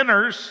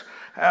sinners,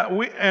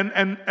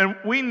 and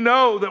we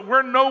know that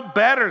we're no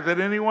better than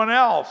anyone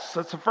else.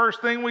 That's the first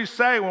thing we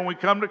say when we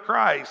come to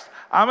Christ.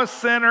 I'm a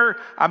sinner.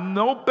 I'm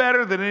no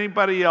better than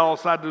anybody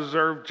else. I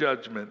deserve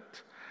judgment.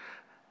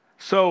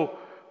 So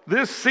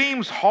this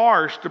seems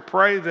harsh to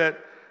pray that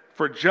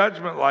for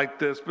judgment like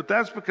this, but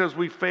that's because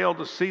we fail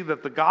to see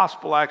that the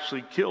gospel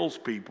actually kills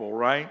people,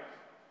 right?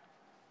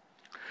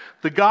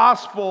 The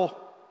gospel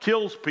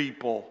kills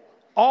people.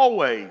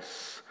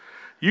 Always.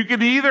 You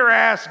can either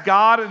ask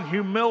God in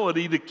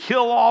humility to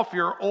kill off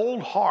your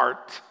old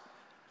heart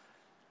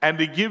and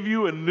to give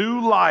you a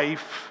new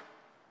life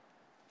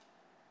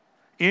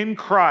in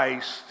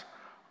Christ,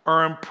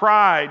 or in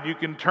pride you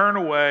can turn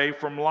away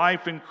from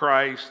life in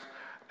Christ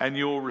and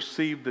you will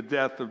receive the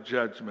death of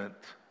judgment.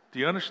 Do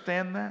you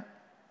understand that?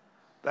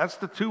 That's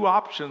the two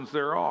options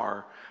there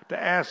are. To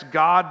ask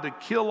God to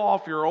kill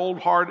off your old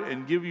heart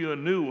and give you a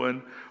new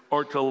one,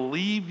 or to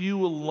leave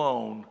you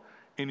alone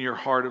in your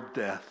heart of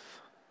death.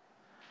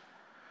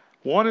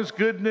 One is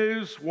good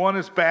news, one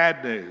is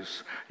bad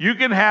news. You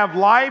can have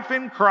life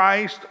in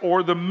Christ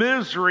or the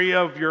misery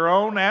of your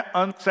own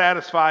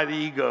unsatisfied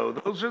ego.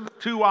 Those are the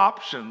two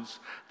options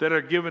that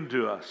are given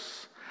to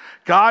us.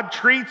 God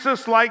treats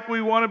us like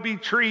we want to be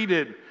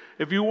treated.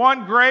 If you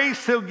want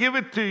grace, he'll give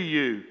it to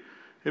you.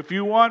 If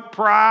you want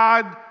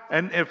pride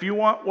and if you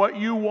want what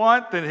you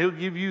want, then he'll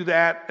give you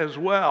that as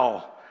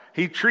well.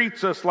 He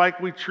treats us like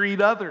we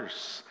treat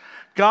others.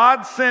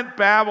 God sent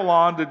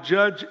Babylon to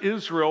judge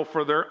Israel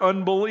for their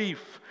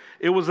unbelief.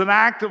 It was an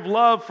act of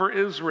love for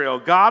Israel.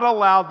 God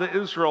allowed the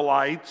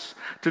Israelites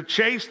to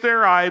chase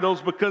their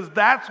idols because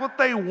that's what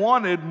they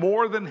wanted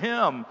more than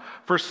him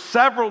for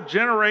several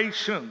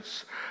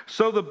generations.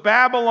 So the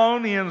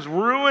Babylonians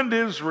ruined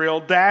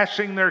Israel,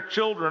 dashing their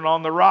children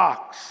on the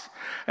rocks.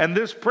 And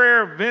this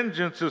prayer of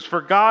vengeance is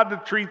for God to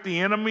treat the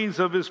enemies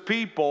of his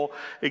people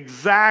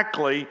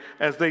exactly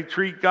as they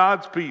treat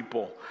God's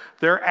people.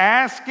 They're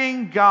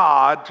asking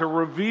God to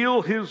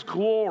reveal his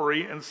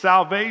glory and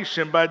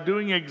salvation by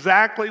doing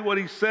exactly what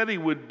he said he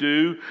would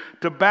do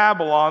to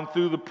Babylon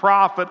through the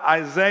prophet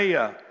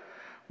Isaiah.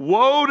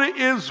 Woe to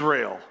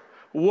Israel!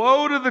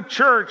 Woe to the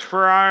church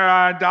for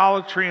our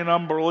idolatry and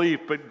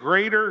unbelief, but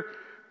greater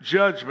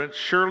judgment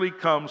surely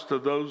comes to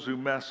those who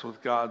mess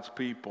with God's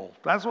people.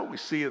 That's what we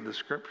see in the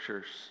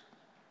scriptures.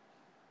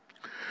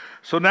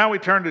 So now we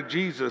turn to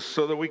Jesus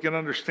so that we can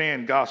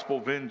understand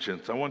gospel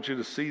vengeance. I want you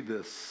to see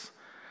this.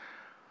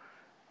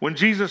 When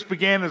Jesus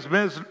began his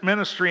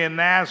ministry in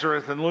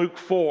Nazareth in Luke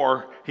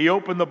 4, he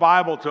opened the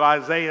Bible to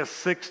Isaiah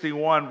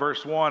 61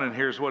 verse 1, and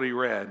here's what he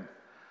read.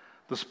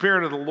 The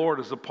Spirit of the Lord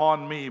is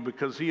upon me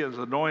because he has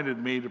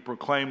anointed me to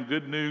proclaim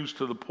good news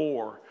to the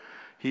poor.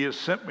 He has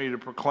sent me to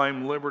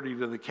proclaim liberty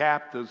to the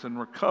captives and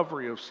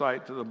recovery of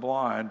sight to the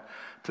blind,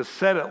 to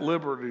set at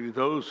liberty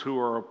those who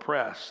are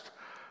oppressed,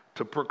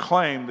 to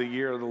proclaim the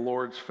year of the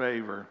Lord's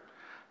favor.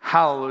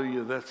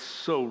 Hallelujah, that's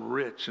so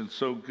rich and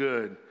so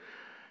good.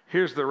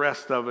 Here's the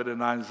rest of it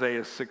in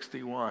Isaiah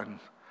 61.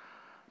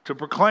 To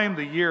proclaim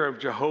the year of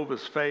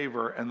Jehovah's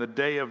favor and the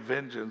day of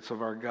vengeance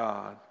of our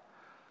God.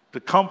 To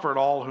comfort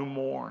all who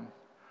mourn.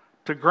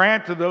 To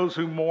grant to those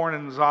who mourn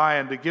in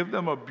Zion, to give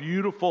them a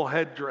beautiful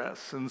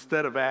headdress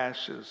instead of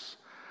ashes.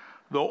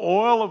 The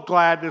oil of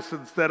gladness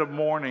instead of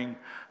mourning.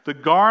 The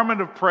garment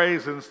of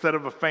praise instead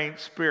of a faint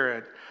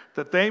spirit.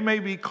 That they may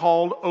be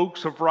called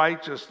oaks of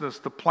righteousness,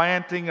 the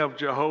planting of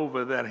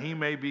Jehovah, that he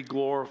may be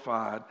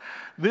glorified.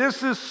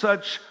 This is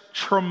such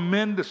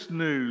tremendous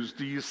news.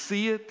 Do you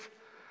see it?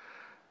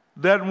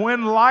 that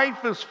when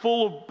life is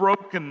full of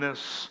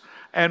brokenness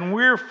and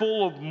we're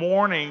full of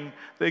mourning,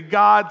 that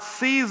God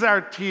sees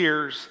our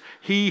tears,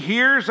 He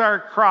hears our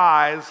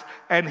cries,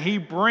 and He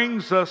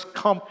brings us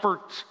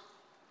comfort.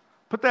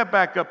 Put that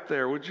back up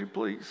there, would you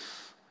please?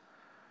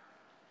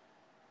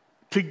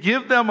 To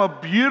give them a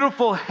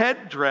beautiful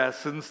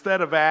headdress instead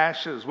of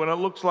ashes when it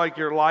looks like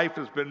your life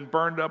has been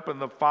burned up in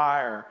the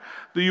fire.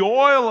 The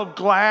oil of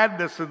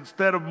gladness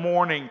instead of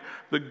mourning.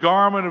 The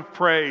garment of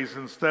praise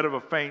instead of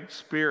a faint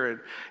spirit.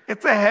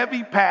 It's a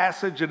heavy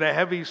passage and a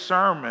heavy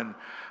sermon.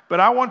 But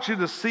I want you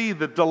to see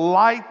the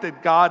delight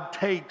that God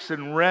takes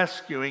in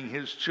rescuing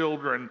His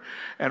children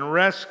and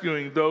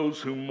rescuing those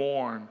who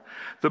mourn.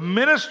 The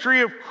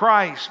ministry of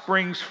Christ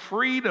brings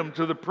freedom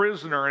to the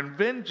prisoner and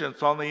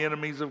vengeance on the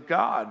enemies of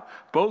God.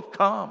 Both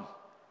come.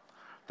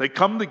 They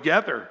come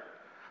together.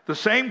 The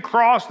same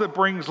cross that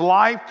brings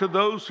life to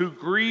those who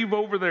grieve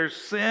over their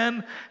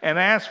sin and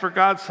ask for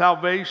God's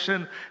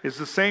salvation is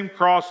the same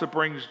cross that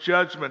brings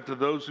judgment to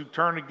those who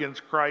turn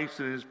against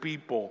Christ and His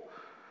people.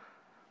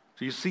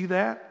 Do you see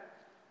that?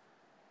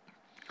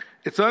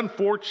 It's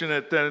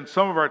unfortunate that in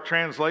some of our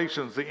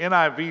translations, the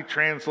NIV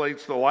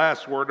translates the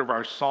last word of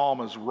our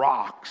psalm as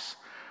rocks,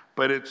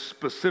 but it's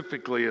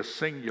specifically a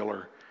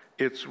singular.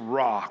 It's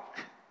rock.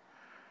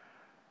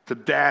 To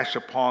dash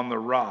upon the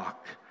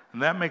rock.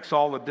 And that makes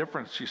all the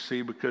difference, you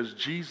see, because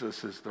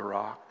Jesus is the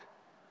rock.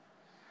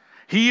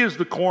 He is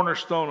the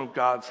cornerstone of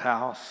God's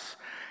house,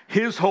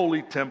 His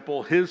holy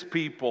temple, His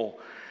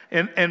people.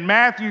 In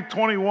Matthew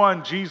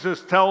 21,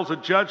 Jesus tells a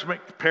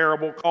judgment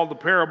parable called the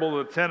parable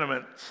of the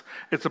tenements.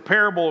 It's a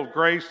parable of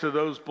grace to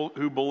those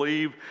who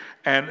believe,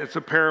 and it's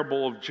a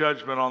parable of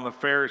judgment on the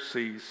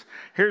Pharisees.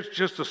 Here's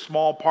just a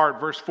small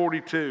part, verse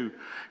 42.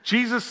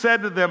 Jesus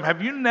said to them,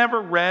 "Have you never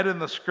read in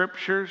the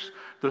scriptures,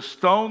 the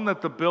stone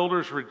that the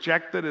builders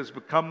rejected has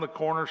become the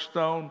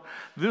cornerstone?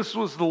 This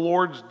was the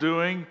Lord's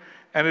doing,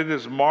 and it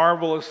is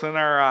marvelous in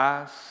our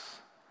eyes.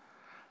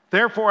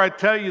 Therefore, I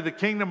tell you, the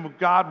kingdom of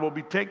God will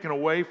be taken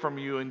away from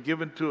you and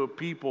given to a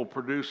people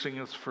producing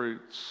its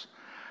fruits.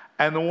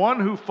 And the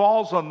one who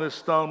falls on this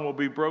stone will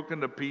be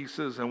broken to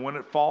pieces, and when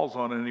it falls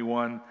on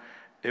anyone,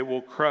 it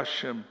will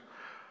crush him."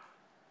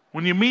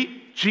 When you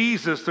meet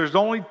Jesus, there's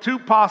only two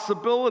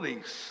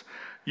possibilities.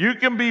 You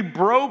can be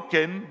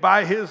broken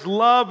by His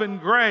love and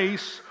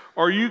grace,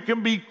 or you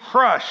can be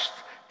crushed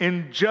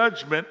in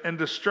judgment and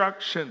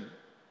destruction.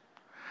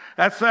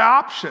 That's the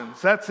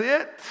options. That's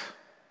it.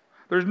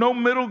 There's no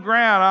middle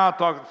ground.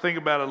 I'll think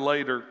about it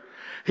later.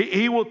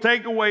 He will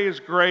take away His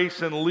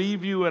grace and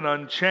leave you in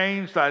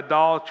unchanged,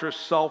 idolatrous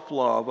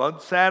self-love,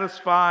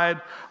 unsatisfied,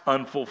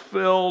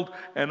 unfulfilled,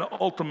 and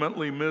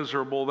ultimately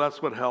miserable.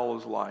 That's what hell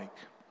is like.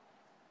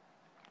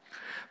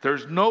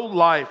 There's no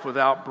life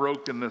without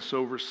brokenness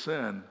over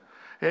sin.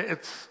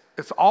 It's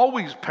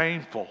always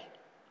painful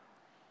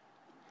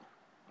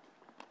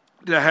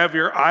to have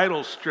your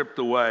idols stripped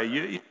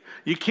away.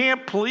 You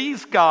can't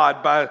please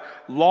God by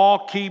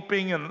law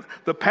keeping, and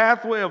the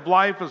pathway of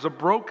life is a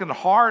broken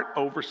heart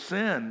over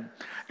sin.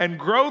 And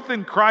growth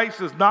in Christ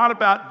is not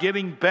about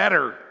getting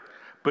better,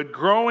 but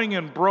growing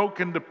in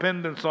broken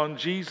dependence on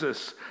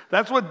Jesus.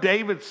 That's what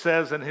David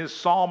says in his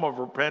Psalm of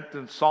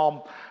Repentance,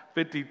 Psalm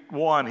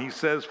 51. He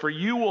says, "For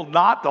you will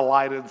not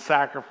delight in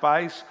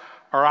sacrifice,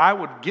 or I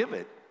would give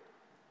it.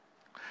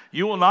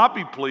 You will not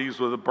be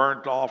pleased with a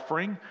burnt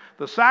offering.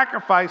 The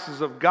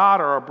sacrifices of God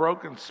are a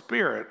broken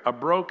spirit, a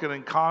broken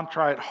and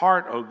contrite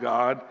heart, O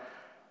God,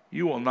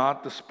 you will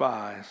not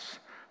despise."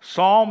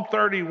 Psalm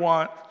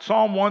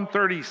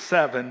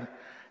 137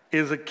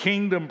 is a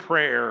kingdom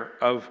prayer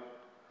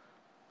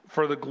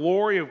for the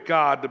glory of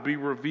God to be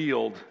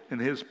revealed in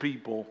His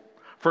people.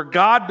 For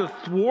God to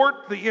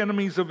thwart the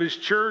enemies of His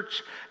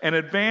church and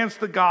advance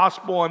the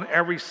gospel in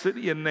every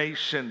city and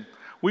nation.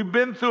 We've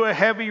been through a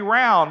heavy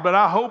round, but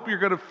I hope you're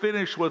going to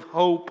finish with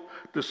hope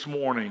this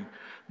morning.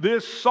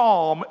 This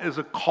psalm is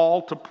a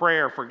call to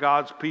prayer for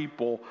God's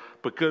people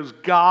because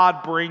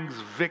God brings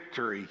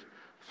victory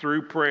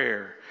through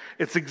prayer.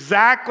 It's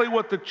exactly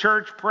what the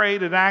church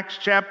prayed in Acts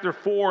chapter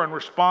 4 in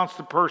response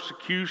to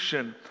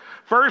persecution.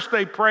 First,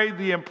 they prayed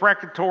the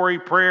imprecatory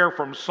prayer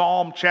from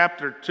Psalm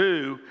chapter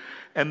 2,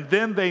 and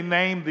then they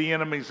named the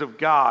enemies of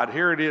God.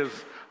 Here it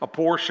is, a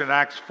portion,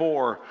 Acts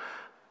 4.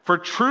 "For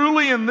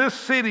truly in this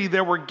city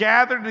there were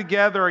gathered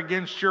together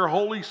against your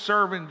holy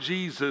servant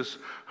Jesus,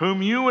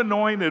 whom you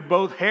anointed,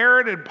 both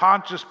Herod and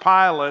Pontius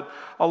Pilate,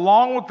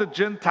 along with the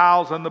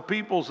Gentiles and the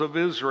peoples of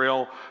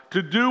Israel,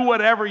 to do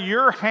whatever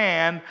your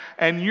hand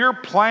and your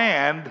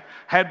plan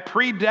had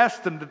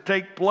predestined to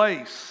take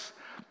place.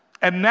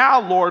 And now,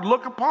 Lord,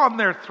 look upon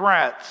their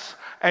threats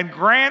and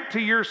grant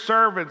to your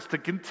servants to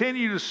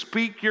continue to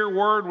speak your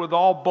word with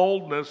all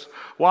boldness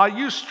while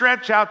you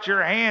stretch out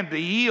your hand to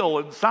heal,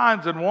 and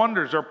signs and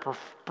wonders are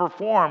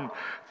performed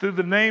through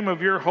the name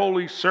of your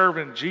holy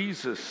servant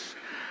Jesus."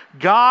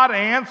 God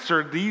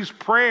answered these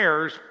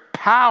prayers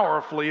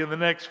powerfully in the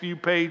next few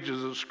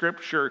pages of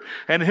Scripture,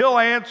 and he'll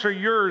answer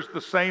yours the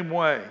same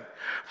way.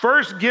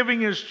 First, giving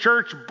his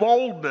church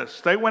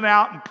boldness. They went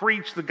out and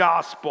preached the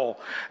gospel,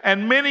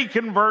 and many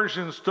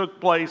conversions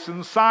took place,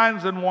 and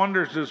signs and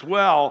wonders as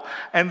well.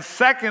 And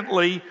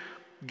secondly,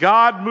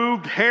 God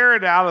moved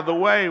Herod out of the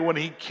way when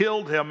he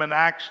killed him in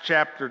Acts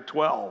chapter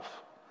 12.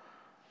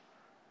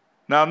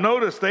 Now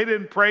notice, they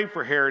didn't pray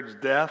for Herod's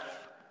death.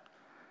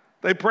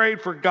 They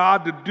prayed for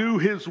God to do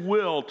his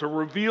will, to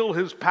reveal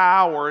his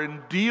power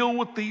and deal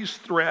with these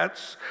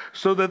threats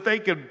so that they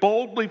could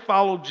boldly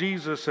follow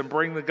Jesus and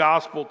bring the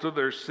gospel to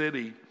their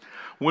city.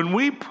 When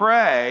we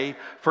pray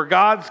for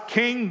God's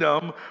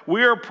kingdom,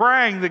 we are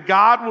praying that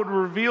God would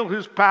reveal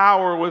his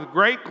power with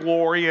great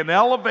glory and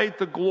elevate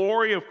the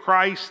glory of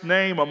Christ's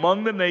name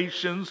among the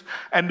nations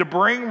and to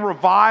bring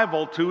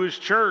revival to his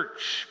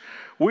church.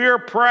 We are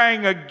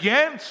praying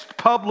against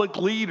public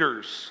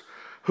leaders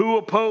who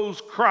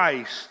oppose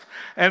Christ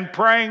and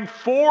praying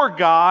for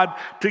God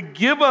to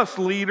give us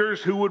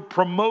leaders who would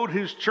promote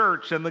his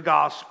church and the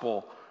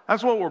gospel.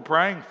 That's what we're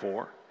praying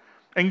for.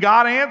 And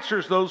God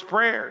answers those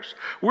prayers.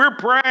 We're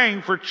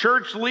praying for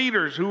church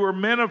leaders who are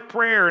men of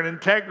prayer and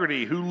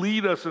integrity, who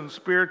lead us in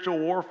spiritual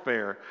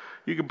warfare.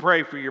 You can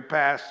pray for your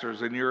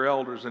pastors and your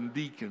elders and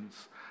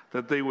deacons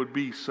that they would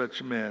be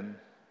such men.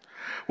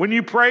 When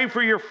you pray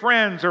for your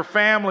friends or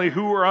family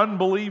who are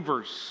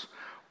unbelievers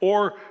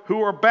or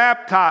who are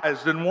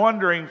baptized and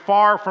wandering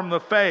far from the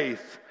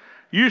faith,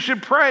 you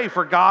should pray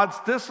for God's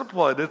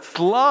discipline. It's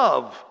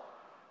love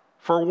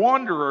for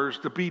wanderers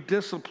to be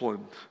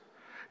disciplined.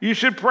 You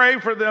should pray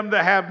for them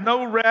to have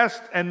no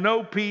rest and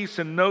no peace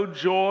and no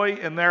joy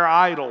in their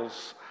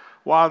idols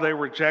while they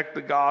reject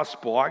the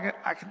gospel.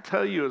 I can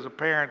tell you as a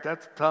parent,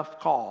 that's a tough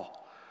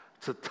call.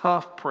 It's a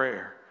tough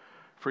prayer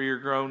for your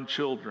grown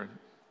children.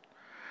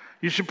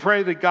 You should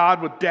pray that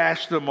God would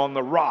dash them on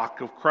the rock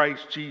of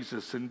Christ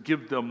Jesus and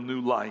give them new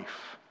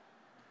life.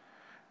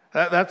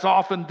 That's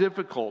often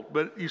difficult,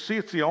 but you see,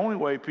 it's the only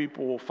way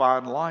people will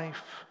find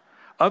life.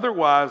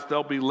 Otherwise,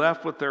 they'll be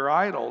left with their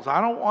idols.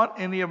 I don't want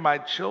any of my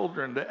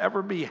children to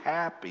ever be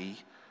happy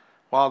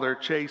while they're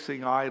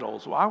chasing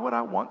idols. Why would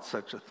I want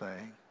such a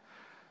thing?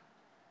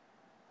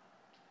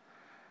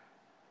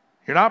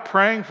 You're not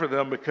praying for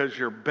them because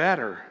you're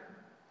better,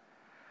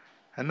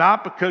 and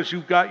not because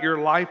you've got your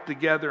life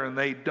together and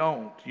they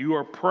don't. You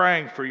are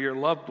praying for your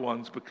loved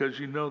ones because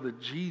you know that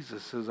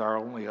Jesus is our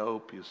only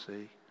hope, you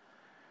see.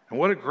 And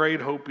what a great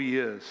hope he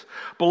is.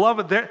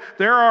 Beloved,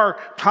 there are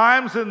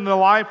times in the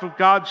life of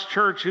God's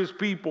church, his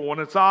people, when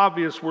it's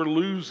obvious we're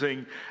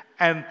losing,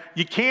 and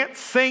you can't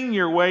sing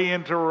your way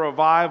into a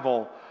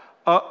revival.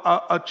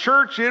 A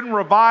church in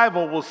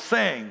revival will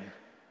sing,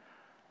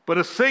 but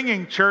a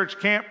singing church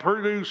can't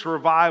produce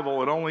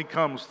revival. It only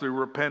comes through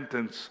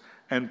repentance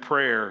and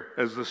prayer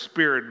as the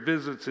Spirit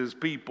visits his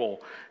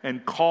people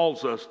and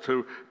calls us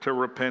to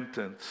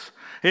repentance.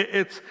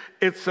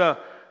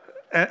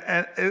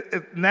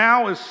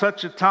 Now is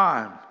such a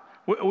time.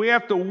 We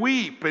have to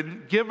weep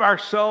and give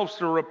ourselves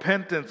to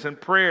repentance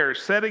and prayer,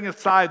 setting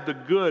aside the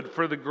good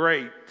for the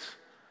great.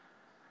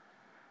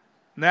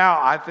 Now,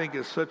 I think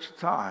is such a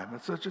time.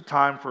 It's such a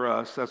time for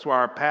us. That's why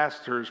our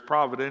pastor is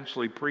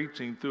providentially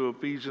preaching through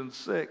Ephesians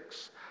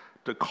 6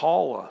 to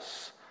call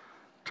us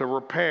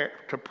to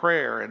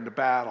prayer and to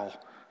battle,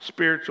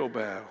 spiritual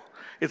battle.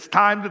 It's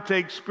time to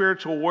take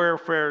spiritual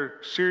warfare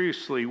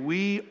seriously.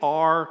 We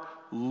are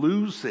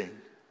losing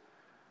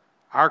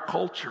our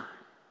culture.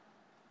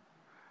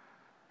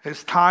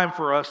 It's time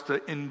for us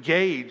to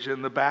engage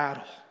in the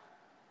battle.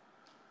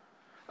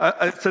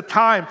 It's a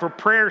time for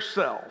prayer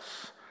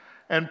cells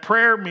and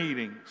prayer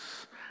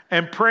meetings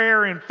and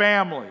prayer in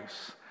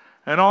families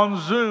and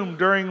on Zoom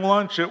during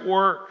lunch at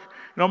work.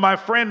 You know, my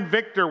friend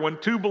Victor, when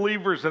two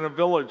believers in a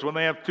village, when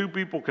they have two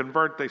people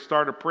convert, they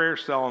start a prayer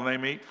cell and they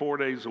meet 4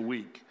 days a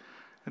week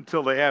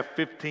until they have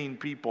 15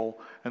 people,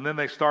 and then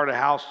they start a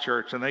house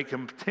church and they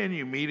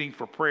continue meeting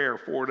for prayer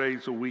 4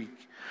 days a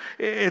week.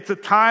 It's a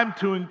time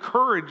to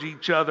encourage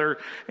each other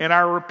in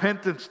our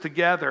repentance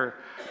together,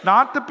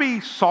 not to be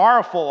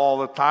sorrowful all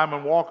the time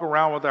and walk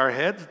around with our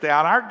heads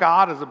down. Our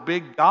God is a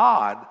big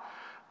God,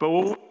 but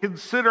when we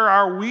consider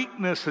our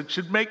weakness, it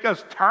should make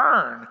us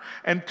turn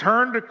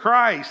to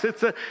Christ.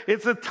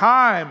 It's a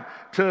time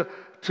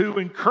to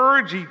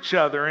encourage each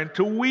other and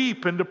to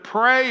weep and to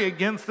pray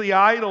against the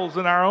idols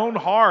in our own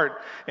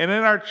heart and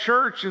in our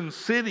church and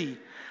city.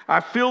 I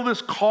feel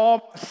this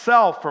call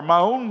myself for my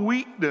own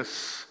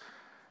weakness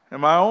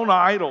and my own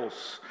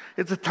idols.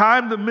 It's a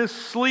time to miss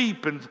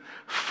sleep and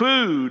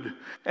food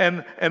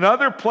and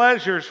other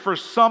pleasures for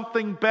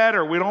something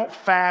better. We don't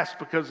fast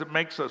because it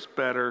makes us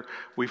better.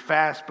 We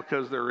fast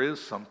because there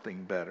is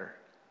something better.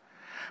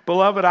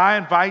 Beloved, I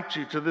invite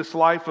you to this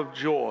life of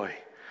joy.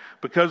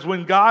 Because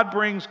when God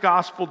brings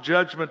gospel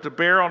judgment to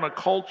bear on a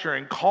culture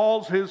and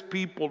calls his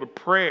people to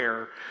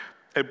prayer,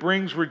 it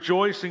brings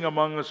rejoicing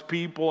among his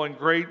people and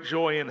great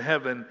joy in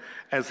heaven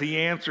as he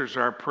answers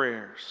our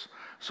prayers.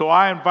 So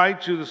I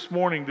invite you this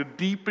morning to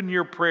deepen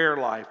your prayer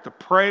life, to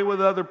pray with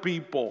other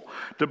people,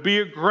 to be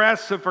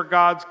aggressive for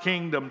God's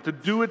kingdom, to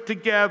do it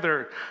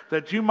together,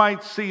 that you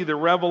might see the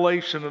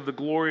revelation of the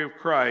glory of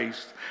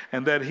Christ,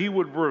 and that He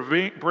would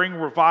bring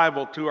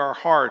revival to our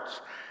hearts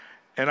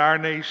and our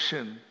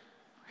nation.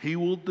 He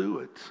will do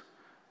it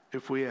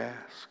if we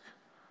ask.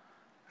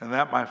 And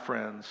that, my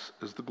friends,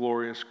 is the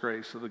glorious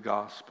grace of the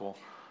gospel.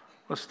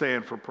 Let's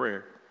stand for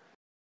prayer.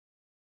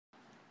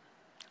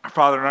 Our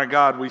Father and our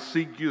God, we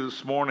seek you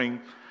this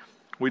morning.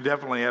 We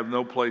definitely have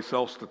no place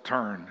else to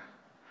turn.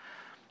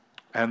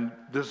 And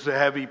this is a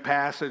heavy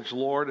passage,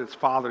 Lord. It's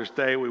Father's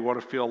Day. We want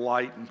to feel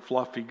light and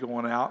fluffy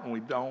going out, and we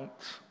don't.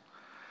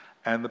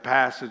 And the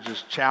passage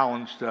has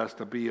challenged us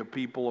to be a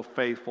people of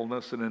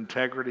faithfulness and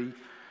integrity,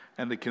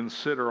 and to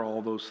consider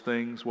all those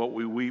things, what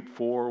we weep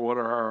for, what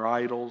are our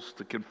idols,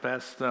 to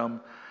confess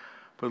them.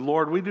 But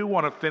Lord, we do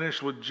want to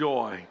finish with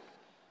joy,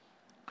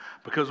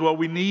 because what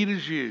we need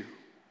is you.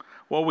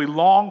 What we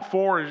long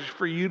for is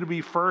for you to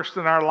be first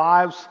in our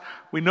lives.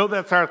 We know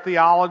that's our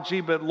theology,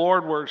 but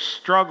Lord, we're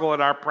struggling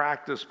in our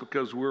practice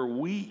because we're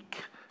weak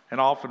and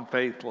often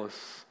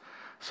faithless.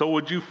 So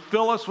would you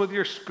fill us with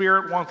your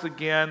Spirit once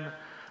again,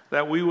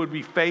 that we would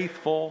be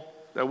faithful,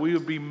 that we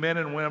would be men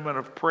and women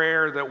of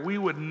prayer, that we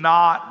would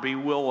not be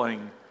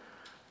willing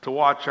to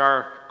watch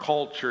our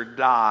culture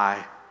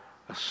die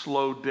a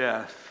slow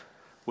death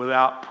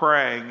without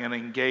praying and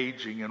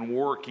engaging and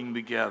working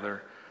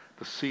together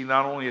to see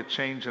not only a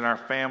change in our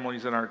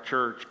families and our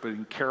church, but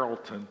in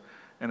Carrollton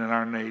and in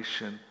our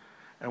nation.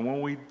 And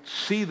when we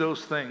see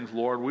those things,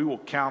 Lord, we will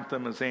count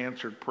them as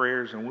answered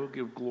prayers, and we'll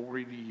give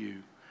glory to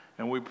you.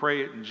 And we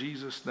pray it in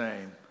Jesus'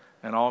 name.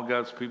 And all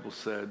God's people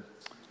said,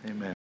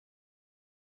 amen.